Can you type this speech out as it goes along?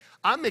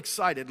I'm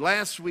excited.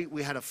 Last week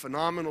we had a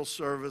phenomenal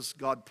service.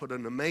 God put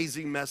an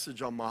amazing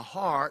message on my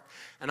heart,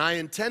 and I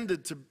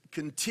intended to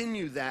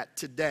continue that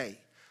today.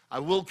 I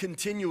will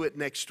continue it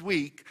next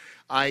week.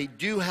 I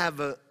do have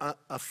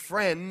a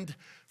friend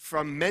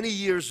from many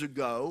years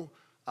ago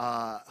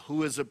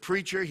who is a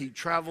preacher. He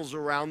travels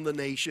around the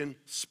nation,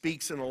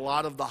 speaks in a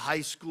lot of the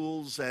high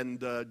schools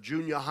and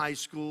junior high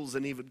schools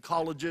and even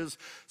colleges,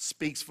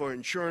 speaks for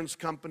insurance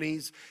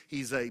companies.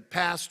 He's a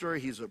pastor,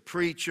 he's a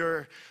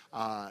preacher.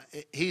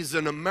 He's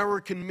an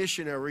American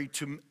missionary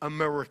to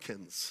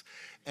Americans.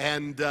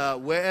 And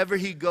wherever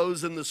he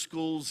goes in the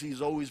schools,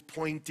 he's always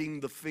pointing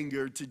the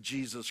finger to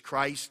Jesus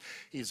Christ.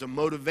 He's a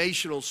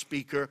motivational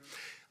speaker.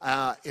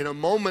 In a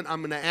moment, I'm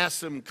going to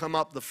ask him to come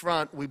up the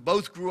front. We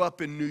both grew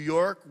up in New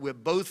York. We're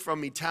both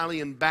from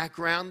Italian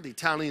background,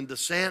 Italian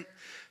descent.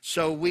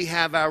 So we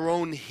have our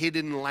own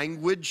hidden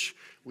language.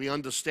 We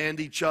understand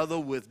each other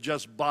with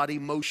just body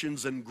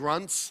motions and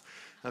grunts,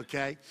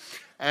 okay?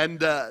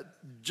 And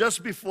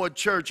just before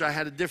church, I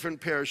had a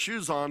different pair of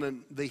shoes on,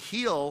 and the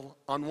heel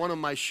on one of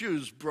my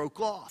shoes broke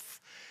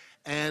off.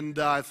 And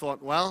I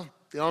thought, well,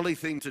 the only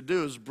thing to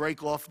do is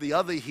break off the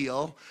other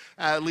heel.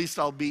 At least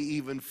I'll be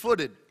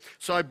even-footed.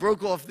 So I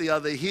broke off the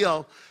other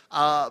heel,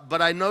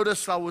 but I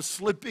noticed I was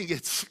slipping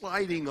and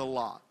sliding a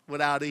lot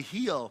without a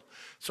heel.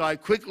 So I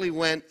quickly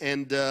went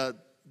and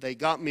they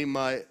got me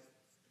my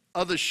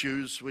other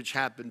shoes, which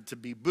happened to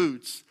be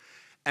boots.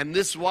 And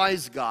this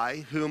wise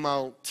guy, whom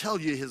I'll tell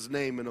you his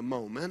name in a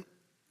moment,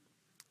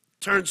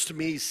 turns to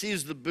me, he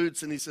sees the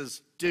boots, and he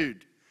says,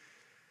 dude,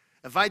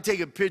 if I take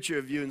a picture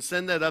of you and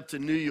send that up to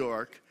New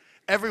York,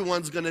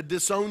 everyone's going to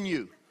disown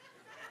you.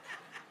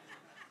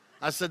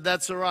 I said,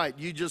 that's all right.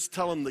 You just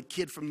tell them the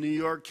kid from New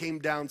York came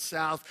down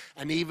south,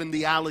 and even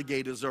the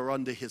alligators are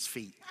under his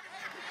feet.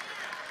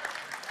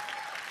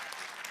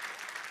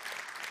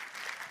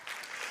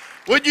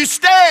 Would you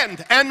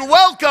stand and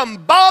welcome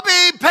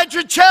Bobby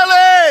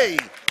Petrocelli?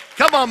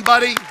 Come on,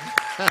 buddy.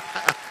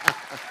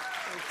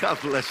 God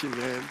bless you,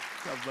 man.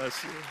 God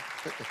bless you.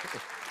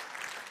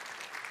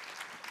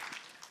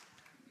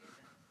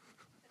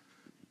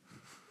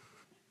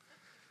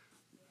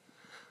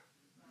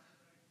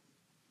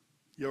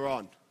 You're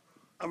on.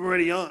 I'm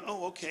already on.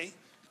 Oh, okay.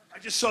 I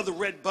just saw the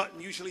red button.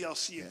 Usually I'll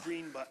see a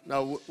green button.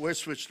 No, we're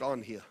switched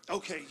on here.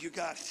 Okay, you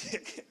got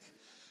it.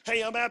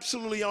 Hey, I'm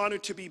absolutely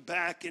honored to be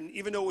back. And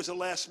even though it was a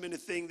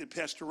last-minute thing that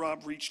Pastor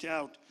Rob reached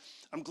out,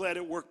 I'm glad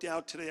it worked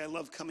out today. I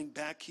love coming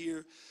back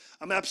here.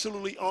 I'm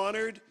absolutely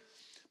honored.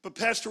 But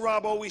Pastor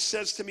Rob always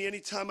says to me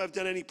anytime I've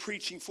done any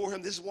preaching for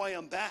him, this is why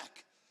I'm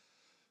back.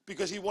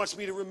 Because he wants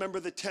me to remember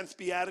the 10th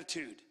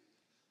Beatitude.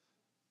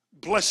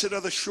 Blessed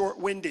are the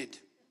short-winded,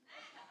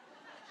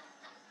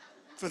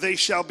 for they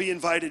shall be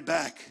invited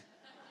back.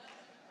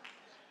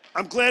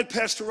 I'm glad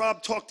Pastor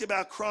Rob talked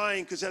about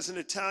crying, because as an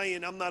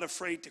Italian, I'm not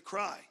afraid to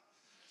cry.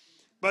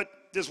 But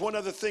there's one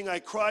other thing I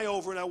cry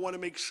over, and I want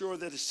to make sure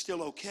that it's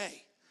still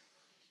okay.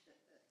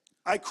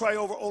 I cry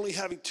over only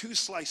having 2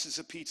 slices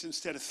of pizza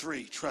instead of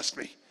 3, trust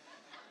me.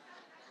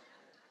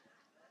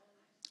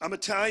 I'm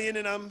Italian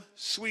and I'm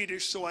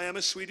Swedish, so I am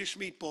a Swedish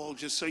meatball,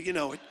 just so you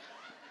know it.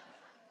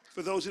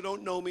 For those who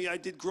don't know me, I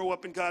did grow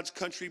up in God's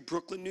country,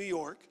 Brooklyn, New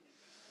York.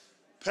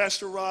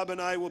 Pastor Rob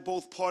and I were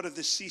both part of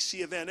the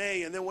CC of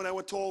NA, and then when I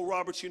went to Oral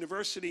Roberts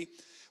University,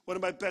 one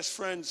of my best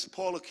friends,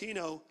 Paul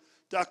Aquino,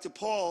 Dr.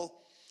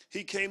 Paul,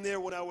 he came there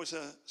when I was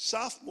a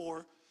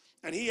sophomore,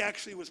 and he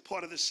actually was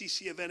part of the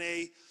CC of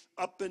NA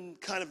up in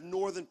kind of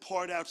northern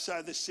part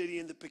outside the city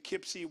in the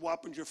Poughkeepsie,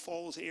 Wappinger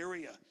Falls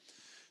area.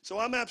 So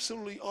I'm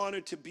absolutely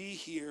honored to be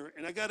here,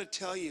 and I got to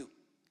tell you,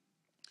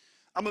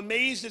 I'm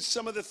amazed at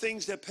some of the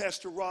things that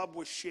Pastor Rob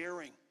was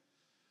sharing,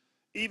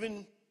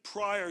 even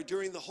prior,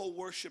 during the whole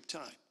worship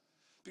time.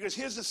 Because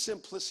here's the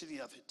simplicity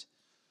of it.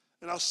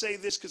 And I'll say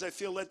this because I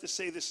feel led to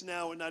say this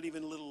now and not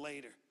even a little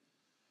later.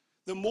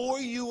 The more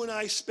you and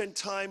I spend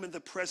time in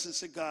the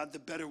presence of God, the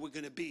better we're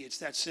going to be. It's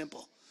that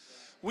simple.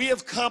 We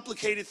have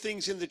complicated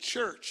things in the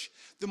church.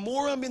 The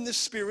more I'm in the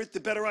Spirit, the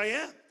better I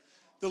am.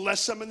 The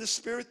less I'm in the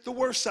Spirit, the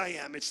worse I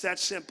am. It's that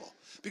simple.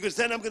 Because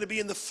then I'm going to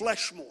be in the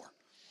flesh more.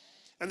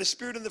 And the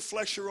Spirit and the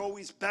flesh are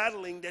always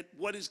battling that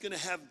what is going to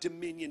have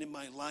dominion in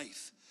my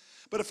life.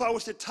 But if I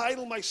was to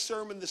title my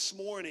sermon this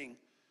morning,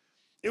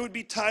 it would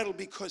be titled,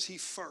 Because He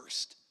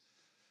First.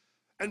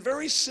 And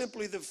very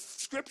simply, the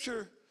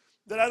scripture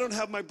that I don't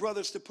have my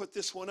brothers to put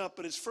this one up,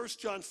 but it's 1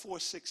 John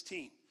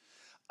 4:16.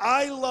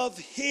 I love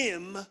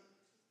Him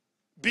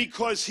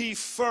because He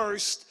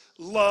first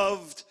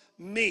loved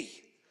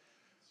me.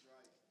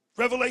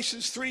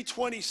 Revelations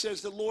 3:20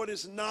 says the Lord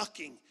is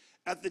knocking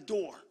at the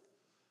door.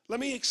 Let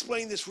me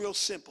explain this real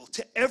simple.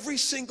 To every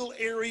single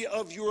area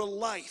of your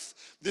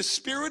life, the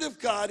Spirit of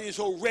God is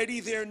already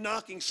there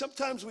knocking.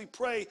 Sometimes we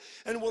pray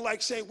and we're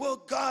like saying, well,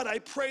 God, I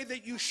pray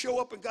that you show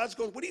up. And God's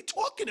going, what are you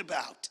talking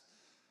about?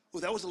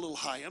 Oh, that was a little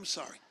high. I'm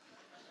sorry.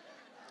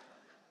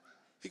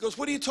 He goes,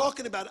 what are you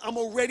talking about? I'm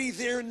already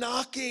there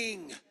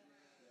knocking.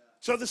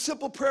 So the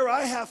simple prayer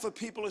I have for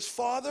people is,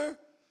 Father,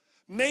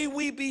 may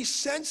we be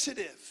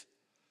sensitive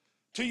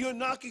to your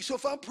knocking. So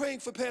if I'm praying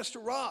for Pastor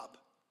Rob,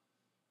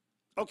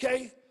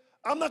 okay?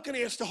 I'm not going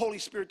to ask the Holy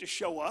Spirit to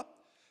show up.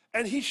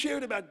 And he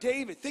shared about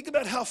David. Think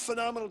about how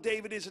phenomenal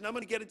David is, and I'm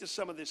going to get into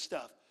some of this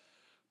stuff.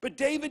 But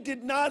David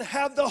did not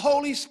have the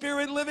Holy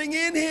Spirit living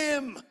in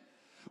him.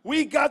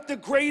 We got the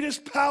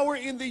greatest power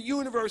in the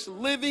universe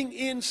living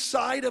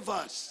inside of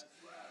us.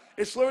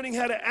 It's learning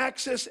how to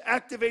access,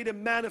 activate,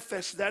 and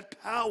manifest that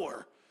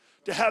power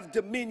to have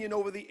dominion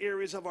over the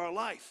areas of our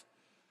life.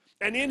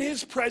 And in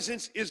his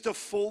presence is the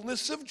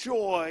fullness of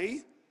joy,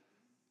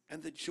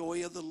 and the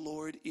joy of the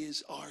Lord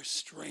is our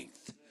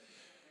strength.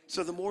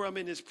 So the more I'm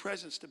in his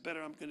presence, the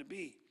better I'm going to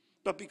be.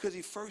 But because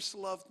he first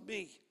loved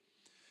me.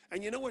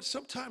 And you know what?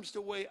 Sometimes the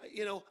way,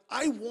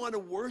 I want to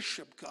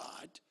worship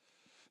God,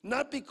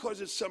 not because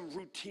it's some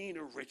routine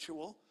or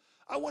ritual.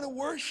 I want to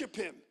worship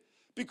him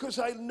because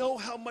I know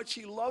how much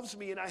he loves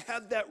me, and I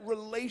have that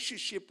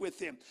relationship with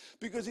him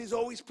because he's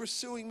always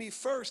pursuing me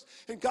first.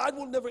 And God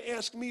will never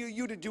ask me or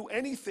you to do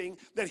anything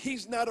that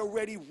he's not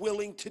already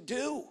willing to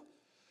do.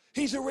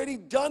 He's already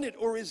done it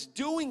or is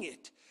doing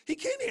it. He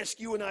can't ask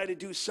you and I to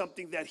do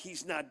something that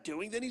he's not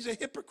doing. Then he's a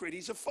hypocrite.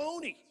 He's a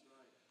phony.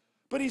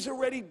 But he's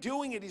already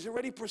doing it. He's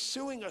already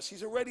pursuing us.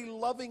 He's already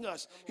loving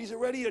us. He's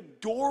already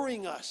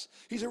adoring us.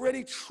 He's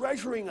already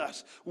treasuring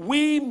us.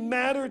 We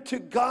matter to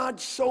God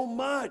so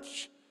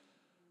much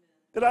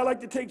that I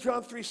like to take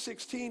John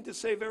 3:16 to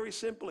say very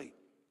simply,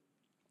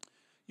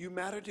 you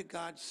matter to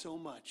God so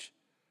much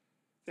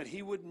that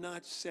he would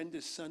not send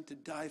his son to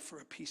die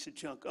for a piece of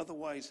junk.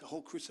 Otherwise, the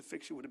whole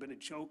crucifixion would have been a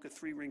joke, a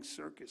three-ring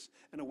circus,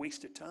 and a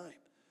waste of time.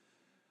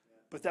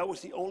 But that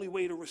was the only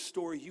way to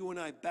restore you and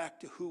I back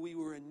to who we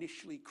were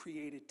initially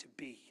created to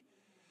be.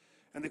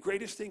 And the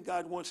greatest thing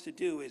God wants to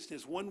do is,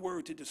 there's one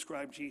word to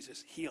describe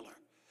Jesus: healer.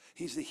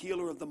 He's the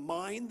healer of the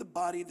mind, the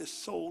body, the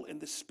soul,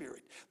 and the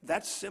spirit.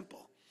 That's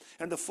simple.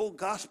 And the full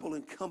gospel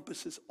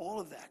encompasses all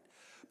of that.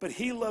 But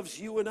he loves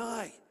you and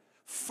I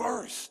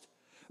first.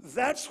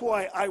 That's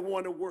why I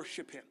want to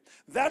worship him.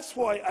 That's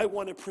why I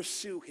want to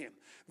pursue him.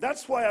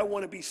 That's why I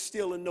want to be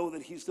still and know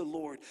that he's the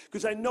Lord.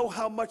 Because I know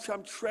how much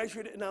I'm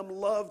treasured and I'm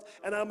loved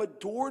and I'm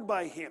adored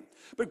by him.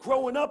 But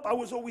growing up, I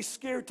was always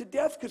scared to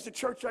death because the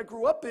church I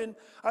grew up in,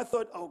 I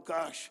thought, oh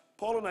gosh,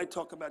 Paul and I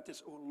talk about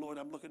this. Oh Lord,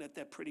 I'm looking at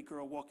that pretty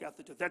girl walk out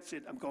the door. That's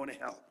it, I'm going to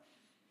hell.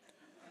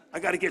 I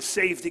got to get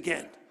saved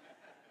again.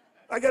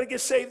 I got to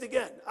get saved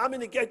again. I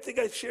think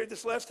I shared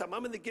this last time.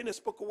 I'm in the Guinness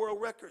Book of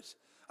World Records.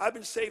 I've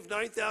been saved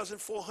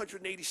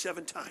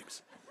 9,487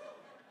 times.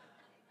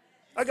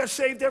 I got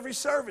saved every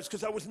service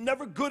because I was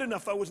never good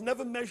enough. I was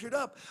never measured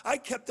up. I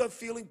kept on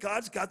feeling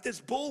God's got this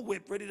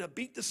bullwhip ready to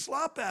beat the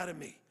slop out of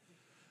me.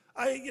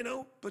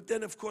 But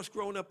then, of course,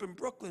 growing up in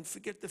Brooklyn,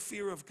 forget the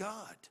fear of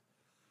God.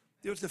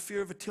 There was the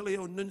fear of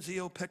Attilio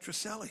Nunzio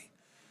Petrocelli.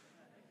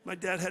 My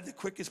dad had the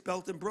quickest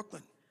belt in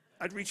Brooklyn.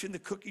 I'd reach in the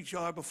cookie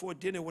jar before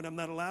dinner when I'm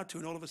not allowed to,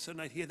 and all of a sudden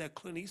I'd hear that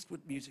Clint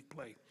Eastwood music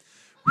play.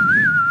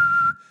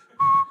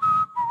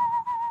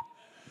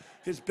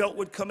 His belt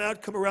would come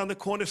out, come around the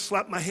corner,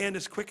 slap my hand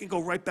as quick, and go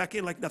right back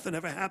in like nothing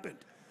ever happened.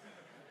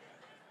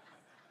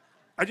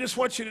 I just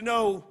want you to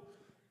know,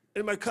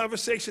 in my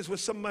conversations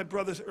with some of my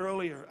brothers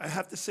earlier, I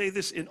have to say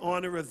this in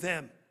honor of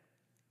them.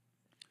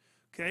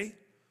 Okay?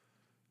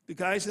 The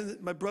guys,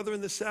 my brother in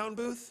the sound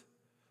booth,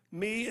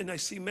 me, and I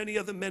see many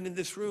other men in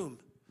this room.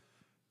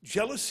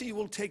 Jealousy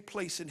will take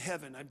place in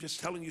heaven. I'm just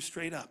telling you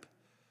straight up.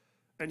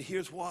 And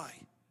here's why.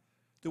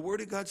 The Word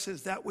of God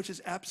says that which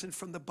is absent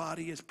from the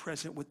body is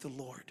present with the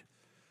Lord.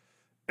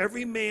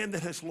 Every man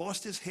that has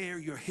lost his hair,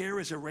 your hair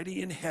is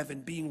already in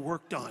heaven being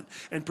worked on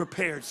and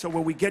prepared. So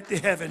when we get to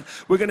heaven,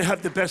 we're going to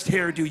have the best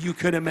hairdo you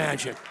could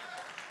imagine.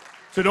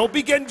 So don't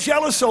be getting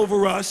jealous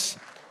over us.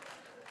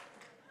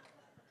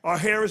 Our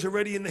hair is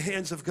already in the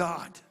hands of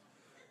God.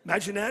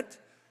 Imagine that.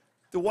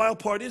 The wild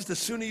part is, the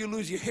sooner you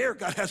lose your hair,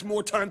 God has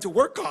more time to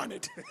work on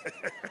it.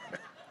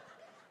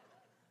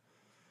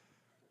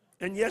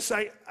 And yes,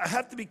 I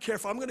have to be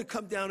careful. I'm going to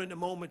come down in a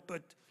moment,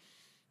 but,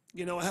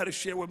 I had to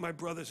share with my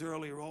brothers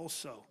earlier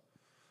also.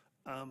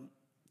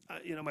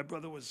 My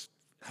brother was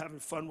having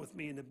fun with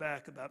me in the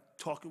back about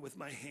talking with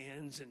my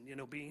hands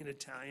and, being an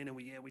Italian, and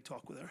we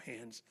talk with our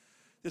hands.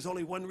 There's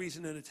only one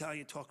reason an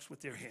Italian talks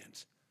with their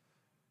hands,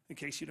 in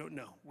case you don't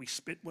know. We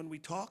spit when we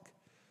talk.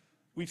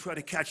 We try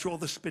to catch all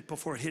the spit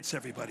before it hits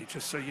everybody,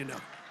 just so you know.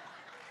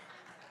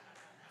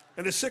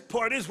 And the sick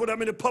part is, when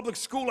I'm in a public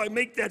school, I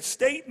make that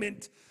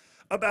statement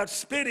about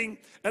spitting,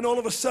 and all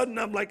of a sudden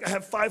I'm like, I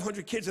have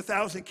 500 kids,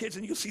 1,000 kids,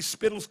 and you'll see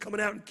spittles coming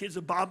out, and kids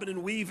are bobbing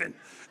and weaving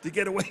to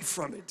get away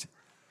from it.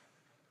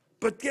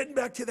 But getting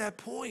back to that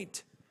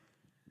point,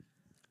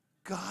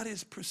 God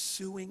is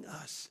pursuing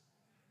us.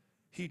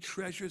 He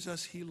treasures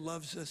us, he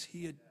loves us,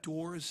 he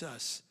adores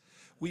us.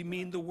 We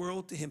mean the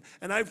world to him.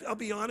 And I'll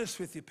be honest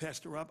with you,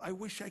 Pastor Rob, I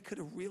wish I could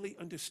have really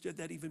understood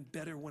that even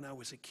better when I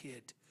was a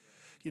kid.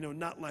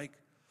 Not like,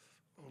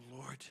 oh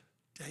Lord,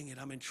 dang it,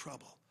 I'm in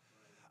trouble.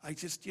 I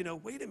just,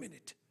 wait a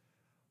minute.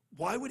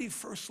 Why would he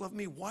first love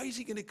me? Why is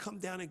he going to come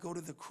down and go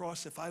to the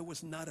cross if I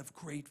was not of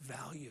great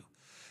value?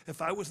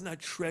 If I was not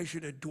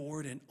treasured,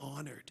 adored, and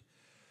honored?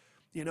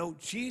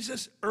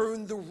 Jesus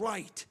earned the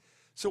right.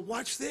 So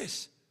watch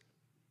this.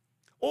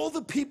 All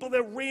the people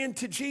that ran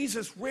to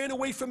Jesus ran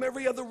away from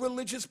every other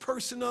religious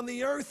person on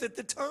the earth at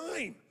the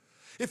time.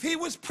 If he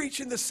was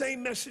preaching the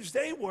same message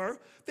they were,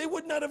 they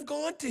would not have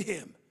gone to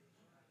him.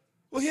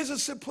 Well, here's a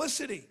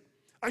simplicity.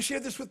 I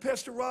shared this with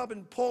Pastor Rob,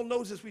 and Paul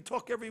knows this. We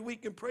talk every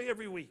week and pray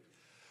every week.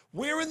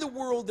 Where in the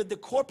world did the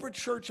corporate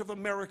church of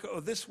America or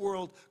this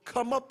world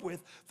come up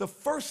with the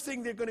first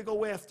thing they're going to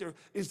go after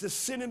is the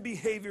sin and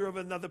behavior of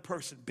another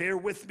person? Bear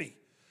with me.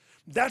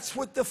 That's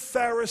what the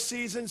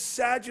Pharisees and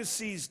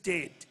Sadducees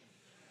did.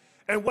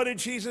 And what did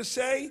Jesus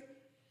say?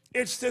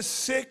 It's the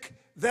sick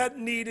that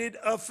needed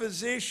a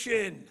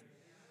physician.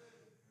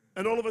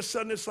 And all of a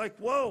sudden it's like,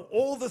 whoa,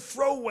 all the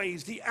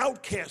throwaways, the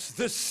outcasts,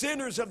 the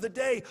sinners of the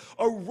day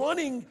are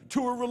running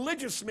to a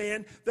religious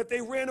man that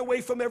they ran away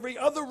from every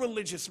other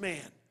religious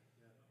man.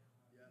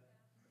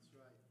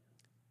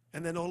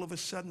 And then all of a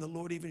sudden, the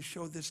Lord even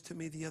showed this to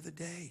me the other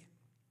day.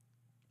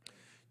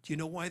 Do you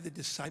know why the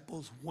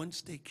disciples, once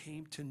they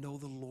came to know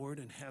the Lord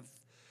and have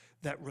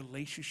that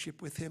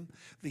relationship with him,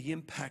 the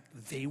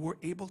impact they were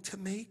able to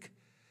make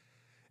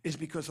is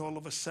because all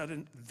of a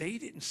sudden, they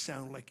didn't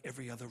sound like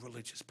every other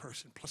religious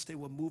person. Plus, they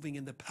were moving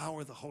in the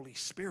power of the Holy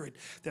Spirit,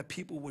 that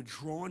people were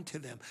drawn to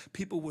them.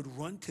 People would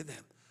run to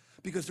them.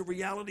 Because the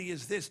reality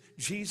is this,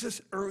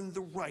 Jesus earned the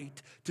right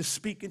to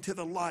speak into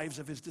the lives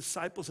of his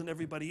disciples and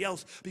everybody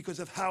else because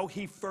of how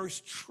he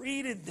first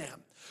treated them.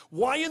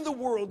 Why in the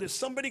world is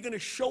somebody going to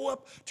show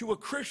up to a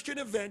Christian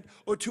event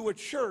or to a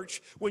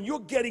church when you're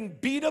getting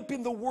beat up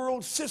in the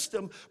world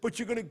system, but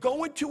you're going to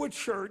go into a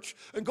church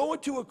and go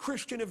into a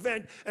Christian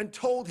event and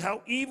told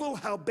how evil,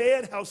 how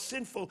bad, how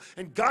sinful,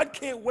 and God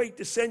can't wait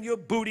to send your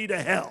booty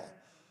to hell?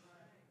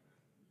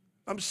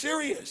 I'm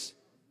serious.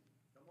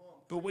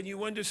 But when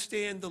you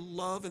understand the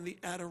love and the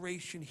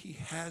adoration he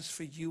has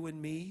for you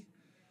and me,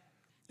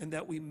 and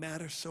that we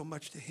matter so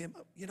much to him,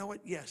 you know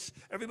what? Yes.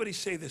 Everybody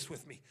say this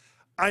with me.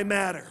 I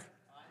matter.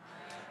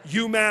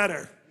 You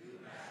matter.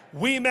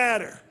 We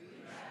matter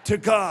to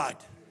God.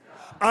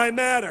 I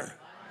matter.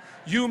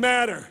 You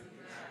matter.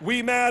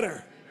 We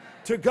matter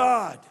to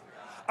God.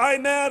 I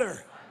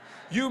matter.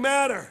 You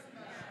matter.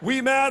 We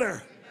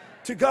matter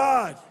to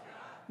God.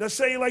 Now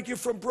say it like you're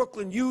from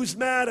Brooklyn. Yous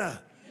matter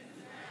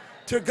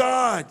to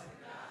God.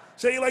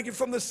 Say it like you're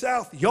from the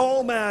South.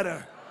 Y'all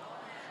matter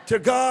to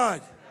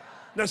God.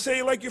 Now say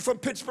it like you're from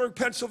Pittsburgh,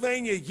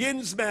 Pennsylvania.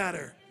 Yins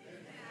matter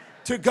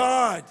to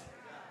God.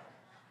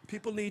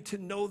 People need to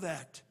know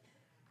that.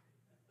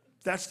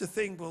 That's the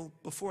thing. Well,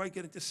 before I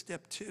get into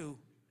step 2,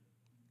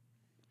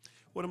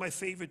 one of my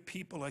favorite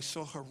people, I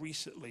saw her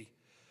recently,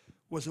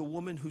 was a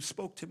woman who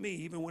spoke to me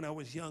even when I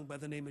was young by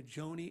the name of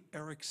Joni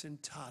Eareckson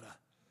Tada.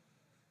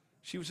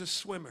 She was a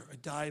swimmer, a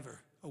diver.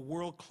 A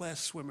world-class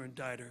swimmer and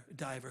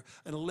diver,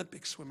 an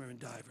Olympic swimmer and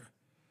diver.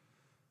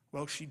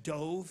 Well, she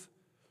dove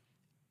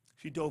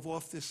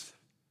off this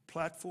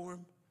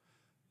platform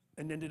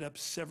and ended up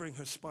severing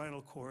her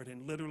spinal cord,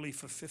 and literally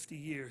for 50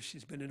 years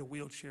she's been in a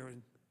wheelchair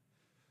and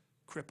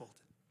crippled.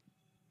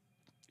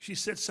 She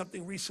said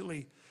something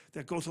recently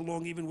that goes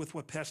along even with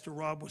what Pastor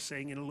Rob was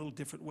saying in a little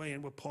different way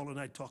and what Paul and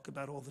I talk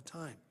about all the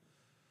time.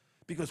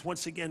 Because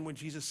once again, when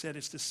Jesus said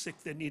it's the sick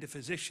that need a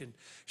physician,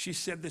 she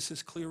said this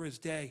as clear as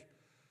day.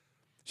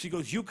 She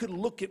goes, you could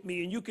look at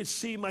me and you could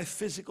see my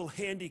physical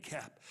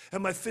handicap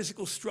and my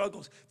physical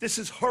struggles. This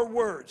is her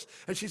words.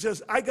 And she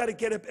says, I got to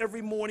get up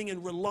every morning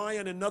and rely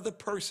on another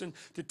person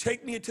to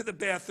take me into the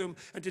bathroom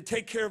and to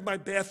take care of my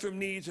bathroom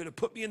needs or to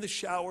put me in the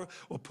shower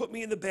or put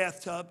me in the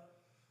bathtub.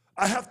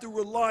 I have to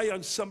rely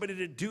on somebody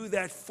to do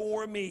that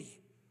for me.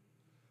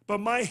 But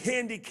my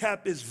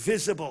handicap is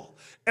visible.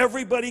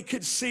 Everybody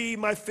could see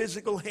my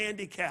physical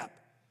handicap.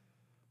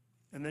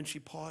 And then she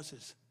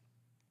pauses.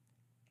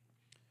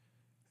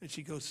 And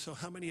she goes, so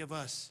how many of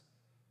us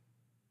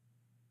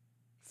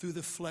through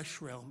the flesh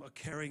realm are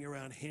carrying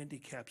around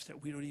handicaps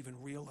that we don't even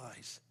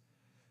realize?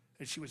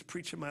 And she was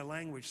preaching my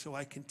language, so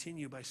I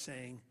continue by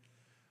saying,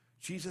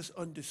 Jesus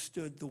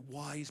understood the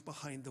whys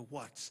behind the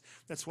whats.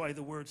 That's why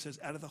the word says,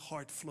 out of the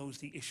heart flows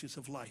the issues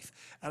of life.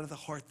 Out of the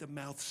heart, the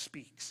mouth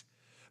speaks.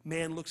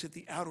 Man looks at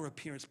the outer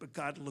appearance, but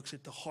God looks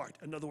at the heart.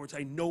 In other words,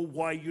 I know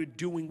why you're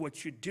doing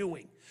what you're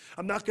doing.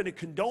 I'm not going to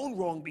condone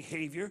wrong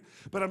behavior,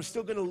 but I'm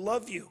still going to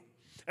love you.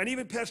 And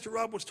even Pastor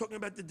Rob was talking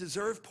about the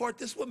deserve part.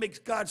 This is what makes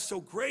God so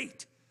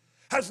great.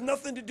 Has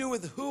nothing to do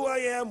with who I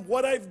am,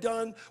 what I've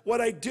done, what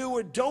I do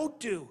or don't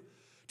do.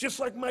 Just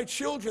like my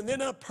children, they're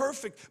not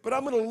perfect, but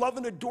I'm going to love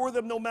and adore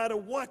them no matter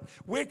what.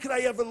 Where could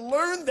I ever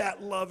learn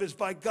that love is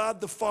by God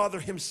the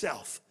Father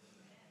himself.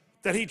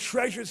 That he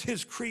treasures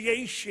his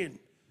creation.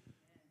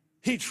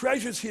 He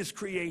treasures his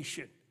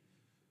creation.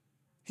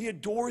 He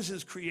adores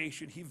his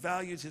creation. He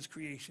values his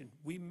creation.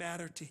 We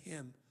matter to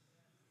him.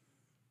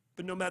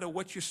 But no matter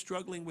what you're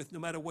struggling with, no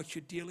matter what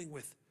you're dealing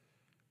with,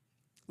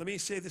 let me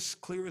say this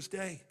clear as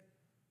day.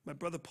 My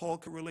brother Paul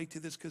can relate to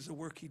this because of the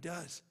work he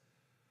does.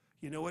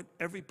 You know what?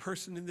 Every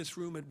person in this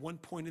room at one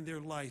point in their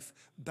life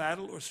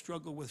battle or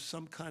struggle with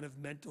some kind of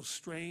mental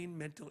strain,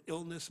 mental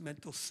illness,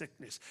 mental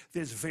sickness.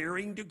 There's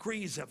varying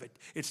degrees of it.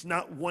 It's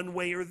not one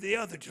way or the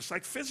other, just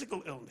like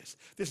physical illness.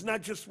 There's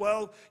not just,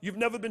 well, you've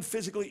never been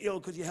physically ill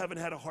because you haven't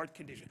had a heart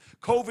condition.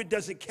 COVID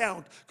doesn't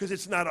count because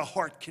it's not a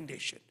heart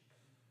condition.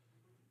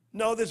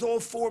 No, there's all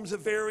forms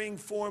of varying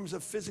forms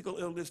of physical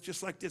illness,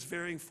 just like there's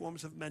varying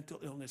forms of mental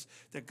illness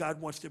that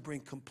God wants to bring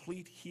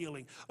complete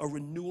healing, a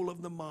renewal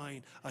of the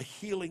mind, a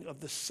healing of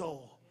the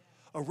soul,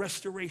 a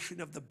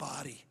restoration of the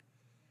body,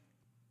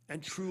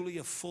 and truly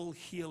a full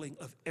healing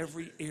of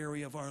every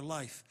area of our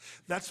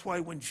life. That's why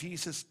when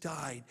Jesus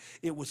died,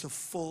 it was a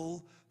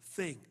full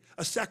thing.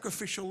 A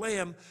sacrificial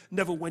lamb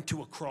never went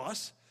to a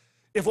cross.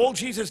 If all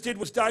Jesus did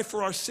was die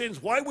for our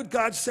sins, why would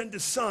God send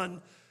his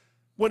son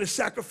when a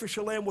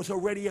sacrificial lamb was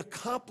already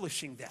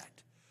accomplishing that?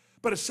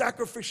 But a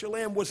sacrificial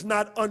lamb was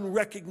not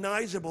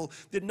unrecognizable,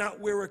 did not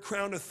wear a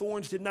crown of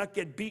thorns, did not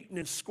get beaten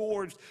and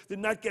scourged, did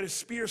not get a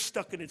spear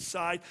stuck in its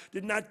side,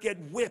 did not get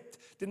whipped,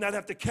 did not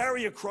have to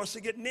carry a cross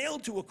or get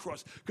nailed to a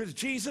cross. Because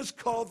Jesus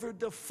covered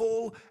the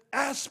full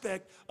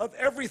aspect of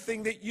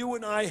everything that you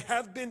and I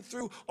have been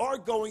through, are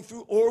going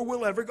through, or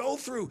will ever go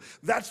through.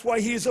 That's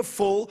why he is a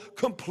full,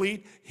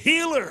 complete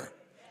healer.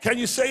 Can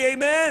you say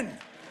amen?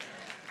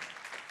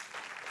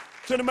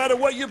 So no matter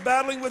what you're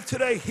battling with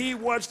today, he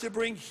wants to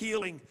bring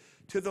healing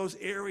to those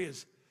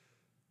areas.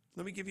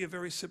 Let me give you a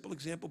very simple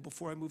example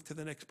before I move to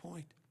the next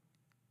point.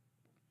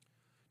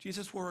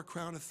 Jesus wore a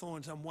crown of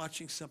thorns. I'm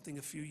watching something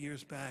a few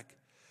years back.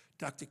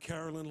 Dr.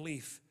 Carolyn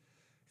Leaf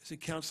is a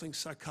counseling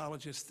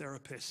psychologist,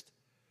 therapist.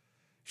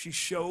 She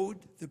showed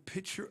the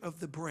picture of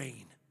the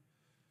brain.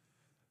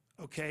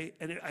 Okay,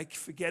 and I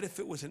forget if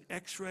it was an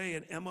X-ray,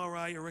 an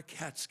MRI, or a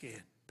CAT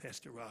scan,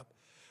 Pastor Rob.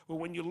 Well,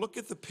 when you look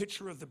at the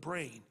picture of the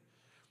brain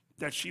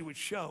that she would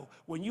show,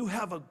 when you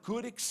have a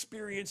good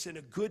experience and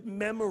a good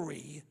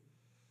memory,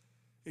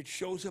 it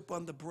shows up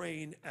on the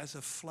brain as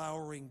a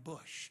flowering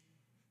bush.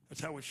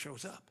 That's how it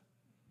shows up.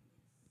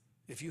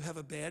 If you have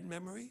a bad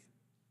memory,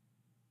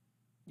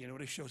 you know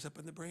what it shows up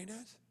in the brain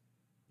as?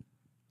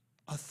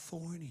 A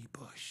thorny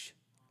bush.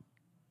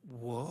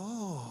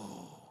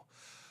 Whoa.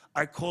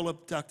 I call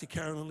up Dr.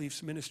 Carolyn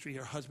Leaf's ministry.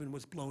 Her husband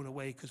was blown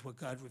away because what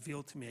God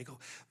revealed to me. I go,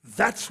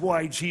 that's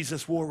why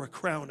Jesus wore a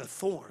crown of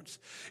thorns.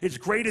 It's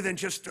greater than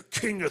just the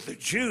king of the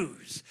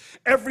Jews.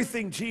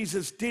 Everything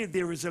Jesus did,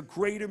 there is a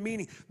greater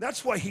meaning.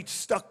 That's why he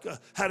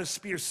had a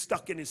spear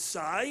stuck in his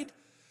side,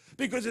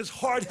 because his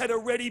heart had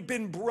already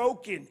been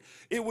broken.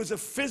 It was a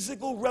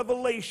physical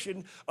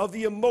revelation of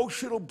the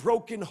emotional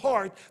broken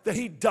heart that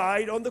he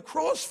died on the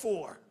cross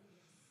for.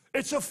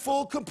 It's a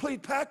full,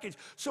 complete package.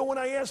 So when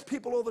I ask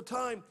people all the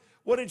time,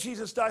 what did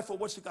Jesus die for?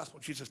 What's the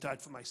gospel? Jesus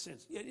died for my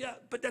sins. Yeah,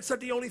 but that's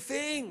not the only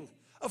thing.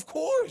 Of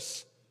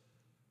course.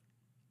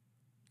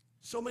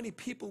 So many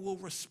people will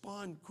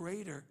respond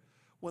greater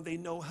when they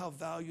know how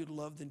valued,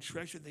 loved, and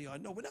treasured they are.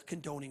 No, we're not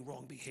condoning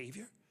wrong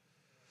behavior.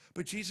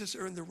 But Jesus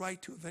earned the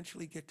right to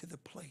eventually get to the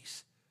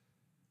place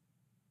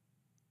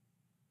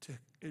to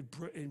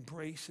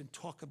embrace and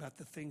talk about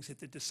the things that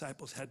the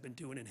disciples had been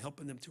doing and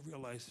helping them to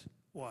realize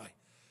why.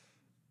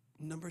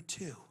 Number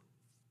two,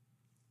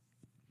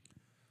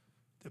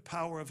 the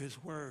power of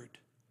his word,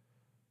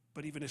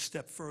 but even a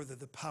step further,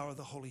 the power of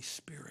the Holy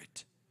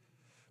Spirit.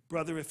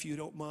 Brother, if you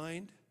don't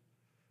mind,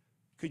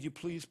 could you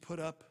please put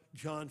up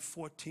John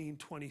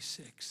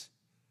 14:26?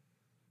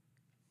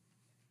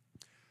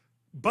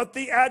 But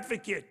the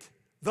advocate,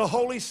 the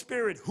Holy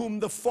Spirit, whom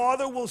the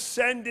Father will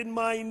send in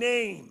my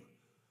name,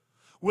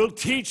 will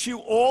teach you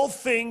all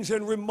things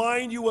and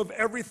remind you of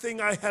everything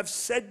I have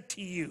said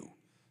to you.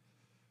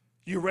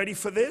 You ready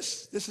for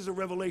this? This is a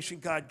revelation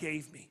God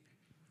gave me.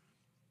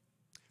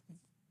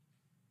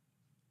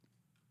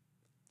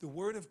 The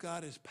Word of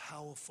God is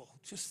powerful.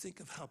 Just think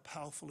of how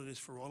powerful it is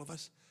for all of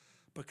us.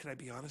 But can I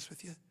be honest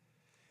with you?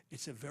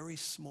 It's a very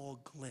small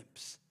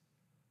glimpse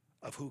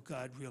of who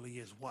God really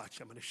is. Watch,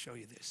 I'm going to show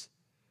you this.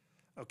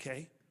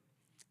 Okay?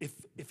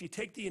 If you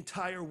take the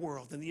entire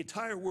world, and the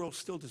entire world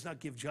still does not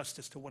give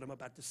justice to what I'm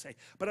about to say,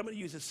 but I'm going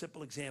to use a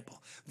simple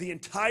example. The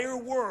entire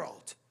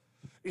world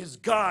is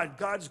God,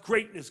 God's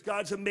greatness,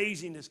 God's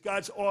amazingness,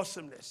 God's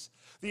awesomeness.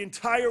 The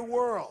entire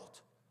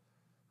world.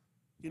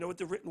 You know what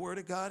the written word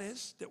of God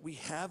is? That we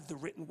have the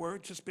written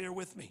word, just bear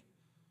with me,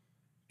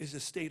 is the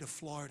state of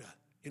Florida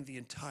in the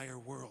entire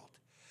world.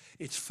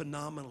 It's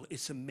phenomenal,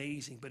 it's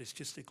amazing, but it's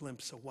just a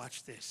glimpse. So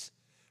watch this,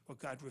 what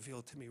God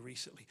revealed to me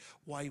recently.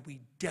 Why we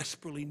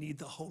desperately need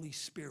the Holy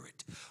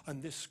Spirit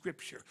on this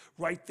scripture,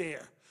 right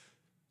there.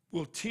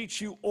 Will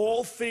teach you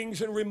all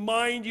things and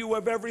remind you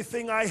of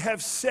everything I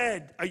have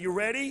said. Are you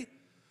ready?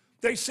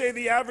 They say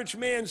the average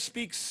man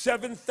speaks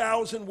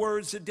 7,000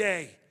 words a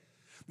day.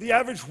 The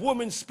average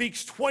woman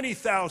speaks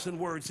 20,000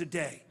 words a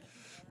day.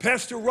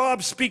 Pastor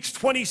Rob speaks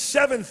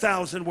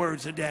 27,000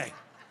 words a day.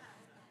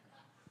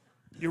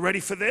 You ready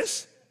for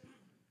this?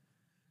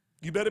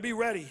 You better be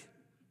ready.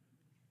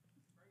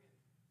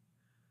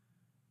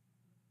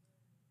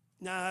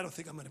 Nah, I don't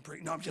think I'm going to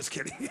bring. No, I'm just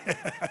kidding.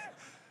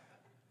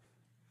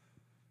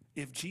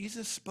 If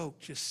Jesus spoke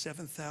just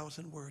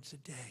 7,000 words a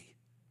day,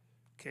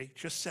 okay,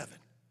 just 7,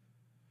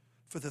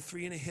 for the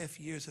 3.5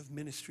 years of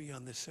ministry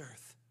on this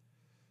earth,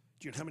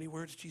 do you know how many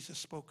words Jesus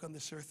spoke on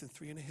this earth in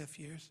 3.5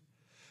 years?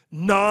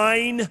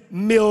 9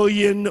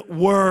 million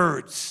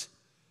words.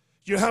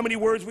 Do you know how many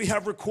words we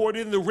have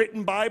recorded in the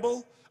written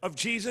Bible of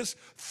Jesus?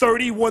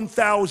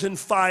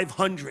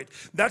 31,500.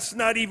 That's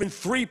not even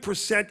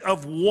 3%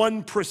 of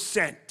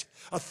 1%.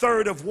 A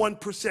third of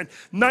 1%.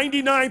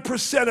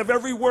 99% of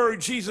every word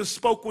Jesus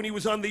spoke when he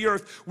was on the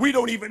earth, we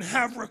don't even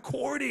have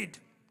recorded.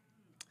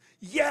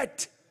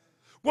 Yet,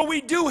 what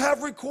we do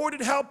have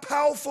recorded, how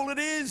powerful it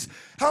is,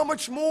 how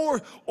much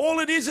more.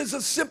 All it is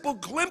a simple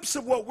glimpse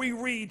of what we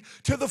read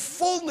to the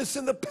fullness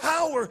and the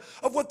power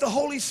of what the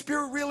Holy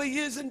Spirit really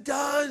is and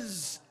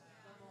does.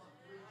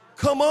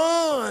 Come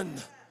on.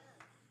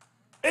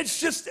 It's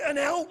just an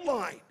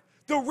outline.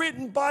 The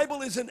written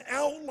Bible is an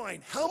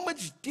outline. How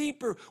much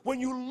deeper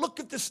when you look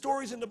at the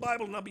stories in the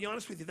Bible, and I'll be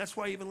honest with you, that's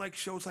why I even like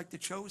shows like The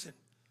Chosen.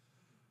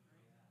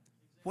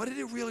 What did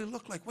it really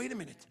look like? Wait a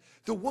minute.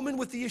 The woman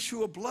with the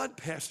issue of blood,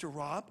 Pastor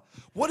Rob,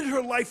 what did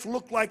her life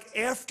look like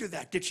after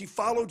that? Did she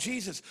follow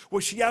Jesus?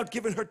 Was she out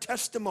giving her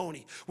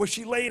testimony? Was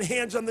she laying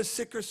hands on the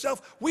sick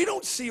herself? We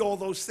don't see all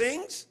those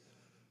things.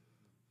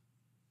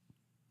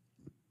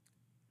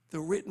 The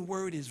written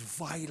word is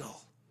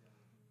vital,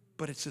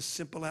 but it's a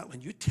simple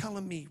outline. You're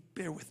telling me,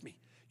 bear with me,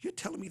 you're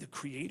telling me the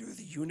creator of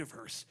the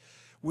universe,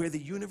 where the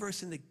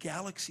universe and the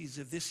galaxies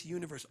of this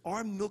universe,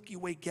 our Milky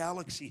Way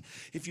galaxy,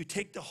 if you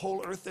take the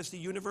whole earth as the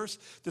universe,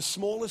 the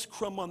smallest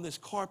crumb on this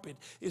carpet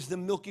is the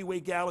Milky Way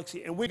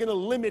galaxy, and we're going to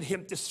limit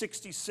him to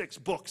 66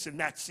 books, and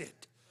that's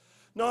it.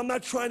 No, I'm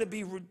not trying to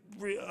be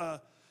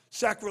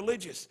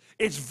sacrilegious.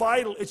 It's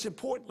vital. It's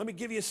important. Let me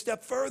give you a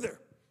step further.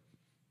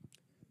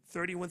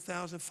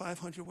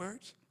 31,500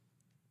 words.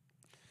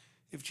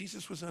 If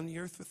Jesus was on the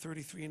earth for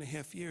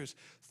 33.5 years,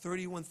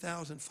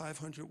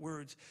 31,500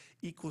 words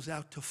equals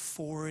out to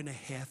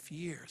 4.5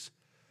 years.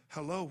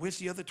 Hello, where's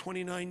the other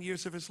 29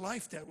 years of his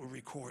life that were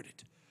recorded?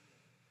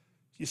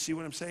 You see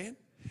what I'm saying?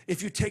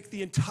 If you take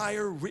the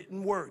entire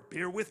written word,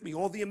 bear with me,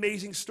 all the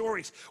amazing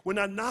stories, we're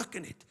not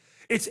knocking it.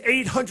 It's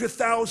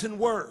 800,000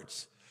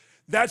 words.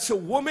 That's a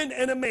woman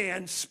and a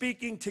man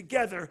speaking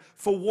together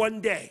for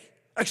one day.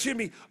 Excuse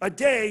me, a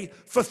day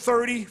for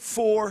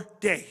 34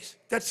 days.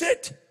 That's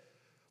it.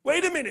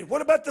 Wait a minute,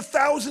 what about the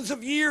thousands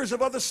of years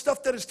of other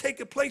stuff that has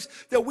taken place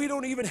that we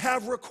don't even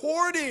have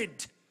recorded?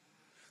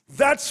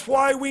 That's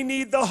why we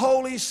need the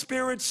Holy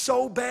Spirit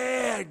so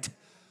bad,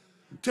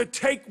 to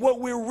take what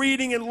we're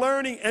reading and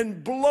learning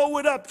and blow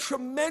it up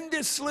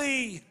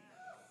tremendously.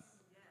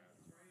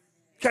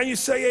 Can you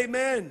say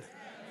amen?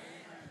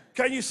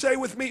 Can you say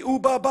with me, ooh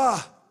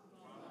baba,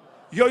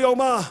 yo-yo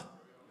ma,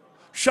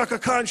 shaka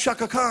khan,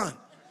 shaka khan?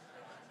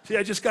 See,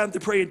 I just got him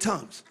to pray in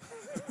tongues.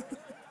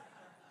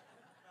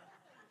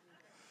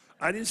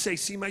 I didn't say,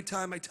 see my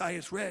tie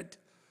is red.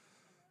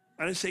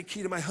 I didn't say,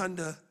 key to my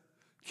Honda,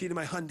 key to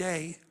my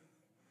Hyundai.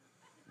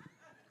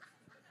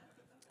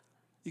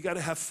 You got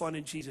to have fun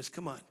in Jesus.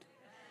 Come on.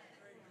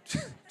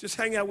 Just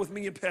hang out with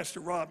me and Pastor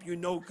Rob. You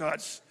know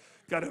God's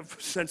got a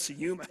sense of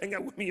humor. Hang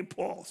out with me and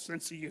Paul,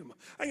 sense of humor.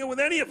 Hang out with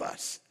any of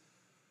us.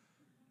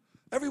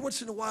 Every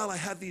once in a while I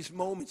have these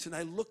moments and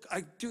I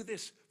do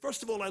this.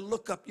 First of all, I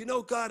look up. You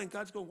know God, and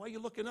God's going, why are you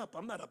looking up?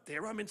 I'm not up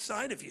there. I'm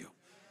inside of you.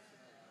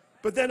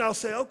 But then I'll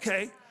say,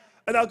 okay.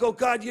 And I'll go,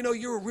 God, you know,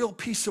 you're a real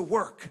piece of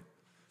work.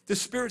 The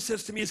Spirit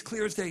says to me as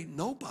clear as day,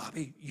 no,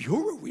 Bobby,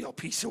 you're a real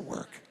piece of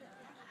work.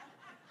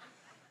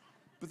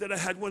 But then I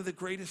had one of the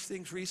greatest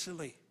things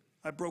recently.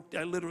 I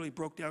literally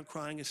broke down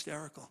crying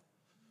hysterical.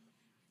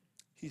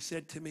 He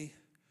said to me,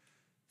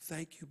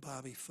 thank you,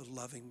 Bobby, for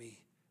loving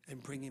me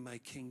and bringing my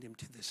kingdom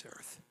to this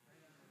earth.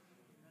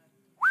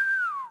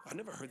 I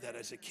never heard that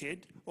as a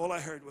kid. All I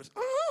heard was,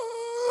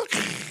 oh.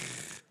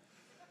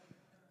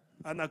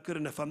 I'm not good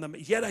enough.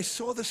 Yet I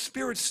saw the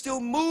Spirit still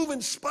move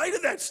in spite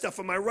of that stuff.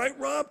 Am I right,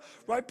 Rob?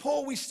 Right,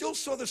 Paul? We still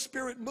saw the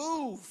Spirit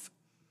move.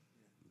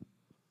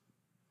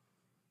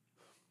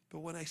 But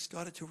when I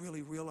started to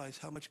really realize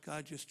how much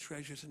God just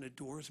treasures and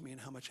adores me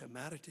and how much I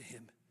matter to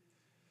him,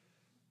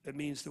 it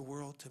means the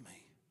world to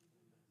me.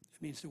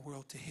 It means the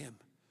world to him.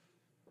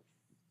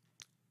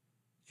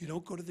 You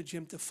don't go to the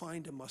gym to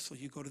find a muscle.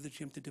 You go to the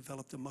gym to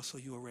develop the muscle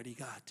you already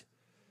got.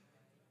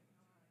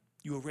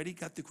 You already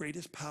got the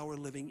greatest power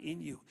living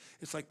in you.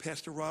 It's like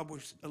Pastor Rob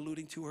was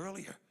alluding to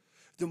earlier.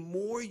 The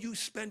more you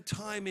spend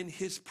time in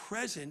his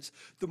presence,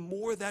 the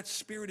more that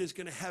Spirit is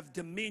going to have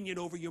dominion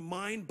over your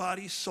mind,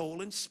 body,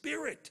 soul, and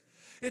spirit.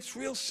 It's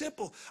real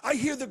simple. I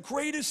hear the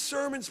greatest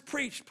sermons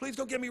preached. Please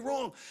don't get me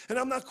wrong. And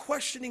I'm not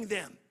questioning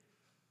them.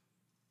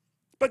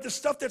 But the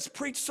stuff that's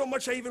preached so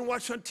much I even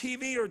watch on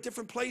TV or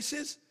different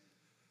places,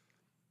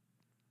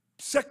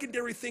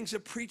 secondary things are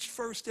preached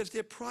first as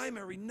their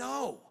primary.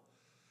 No.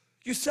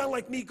 You sound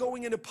like me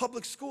going into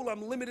public school.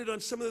 I'm limited on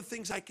some of the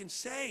things I can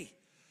say.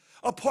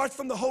 Apart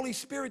from the Holy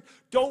Spirit,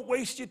 don't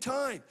waste your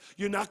time.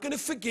 You're not going to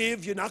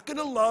forgive. You're not going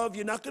to love.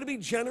 You're not going to be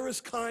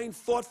generous, kind,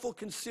 thoughtful,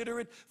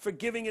 considerate,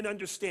 forgiving, and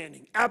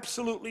understanding.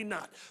 Absolutely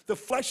not. The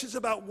flesh is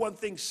about one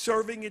thing,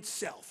 serving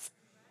itself.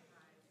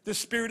 The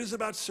Spirit is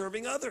about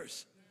serving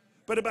others,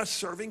 but about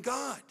serving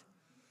God.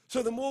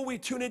 So the more we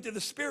tune into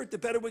the Spirit, the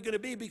better we're going to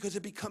be, because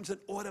it becomes an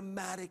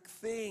automatic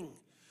thing.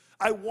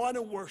 I want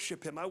to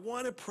worship Him. I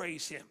want to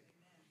praise Him.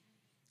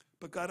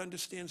 But God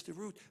understands the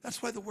root.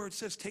 That's why the word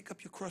says, take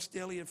up your cross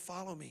daily and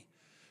follow me.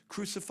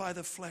 Crucify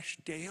the flesh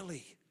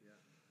daily.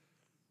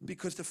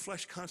 Because the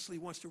flesh constantly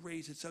wants to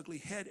raise its ugly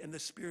head, and the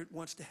Spirit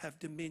wants to have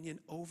dominion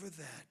over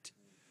that.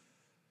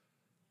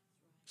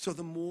 So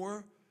the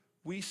more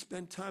we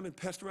spend time, and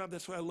Pastor Rob,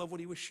 that's why I love what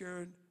he was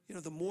sharing,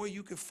 the more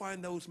you can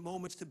find those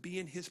moments to be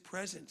in His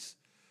presence.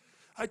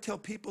 I tell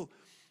people,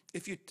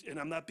 and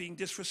I'm not being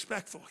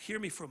disrespectful, hear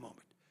me for a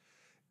moment.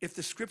 If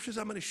the scriptures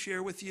I'm going to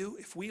share with you,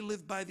 if we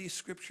live by these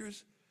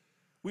scriptures,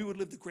 we would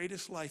live the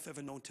greatest life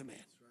ever known to man.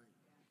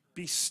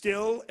 Be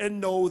still and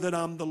know that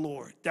I'm the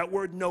Lord. That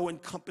word know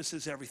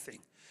encompasses everything.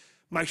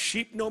 My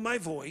sheep know my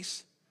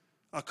voice.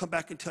 I'll come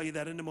back and tell you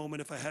that in a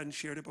moment if I hadn't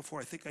shared it before.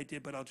 I think I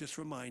did, but I'll just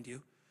remind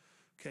you.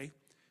 Okay?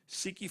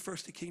 Seek ye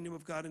first the kingdom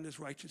of God and His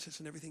righteousness,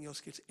 and everything else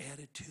gets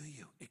added to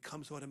you. It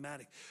comes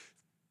automatic.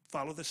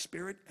 Follow the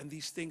Spirit, and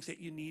these things that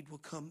you need will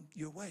come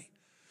your way.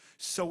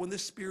 Sow in the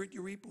Spirit,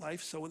 you reap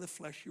life. Sow in the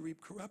flesh, you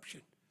reap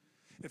corruption.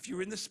 If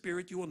you're in the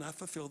Spirit, you will not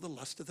fulfill the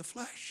lust of the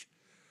flesh.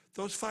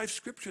 Those 5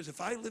 scriptures,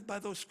 if I lived by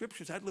those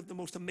scriptures, I'd live the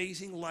most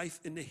amazing life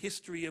in the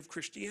history of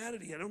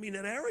Christianity. I don't mean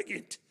that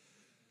arrogant.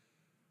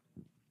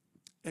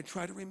 And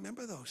try to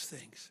remember those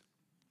things.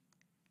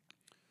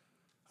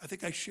 I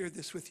think I shared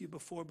this with you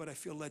before, but I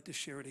feel led to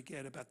share it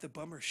again about the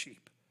bummer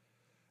sheep.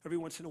 Every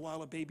once in a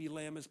while, a baby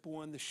lamb is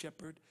born. The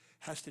shepherd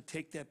has to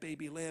take that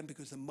baby lamb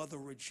because the mother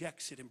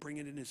rejects it and bring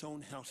it in his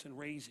own house and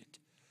raise it.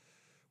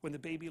 When the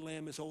baby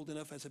lamb is old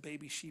enough as a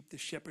baby sheep, the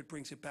shepherd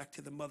brings it back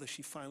to the mother.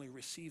 She finally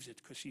receives it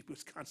because she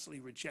was constantly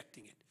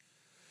rejecting it.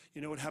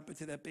 You know what happened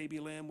to that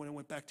baby lamb when it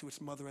went back to its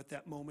mother at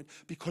that moment?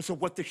 Because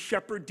of what the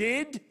shepherd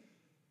did,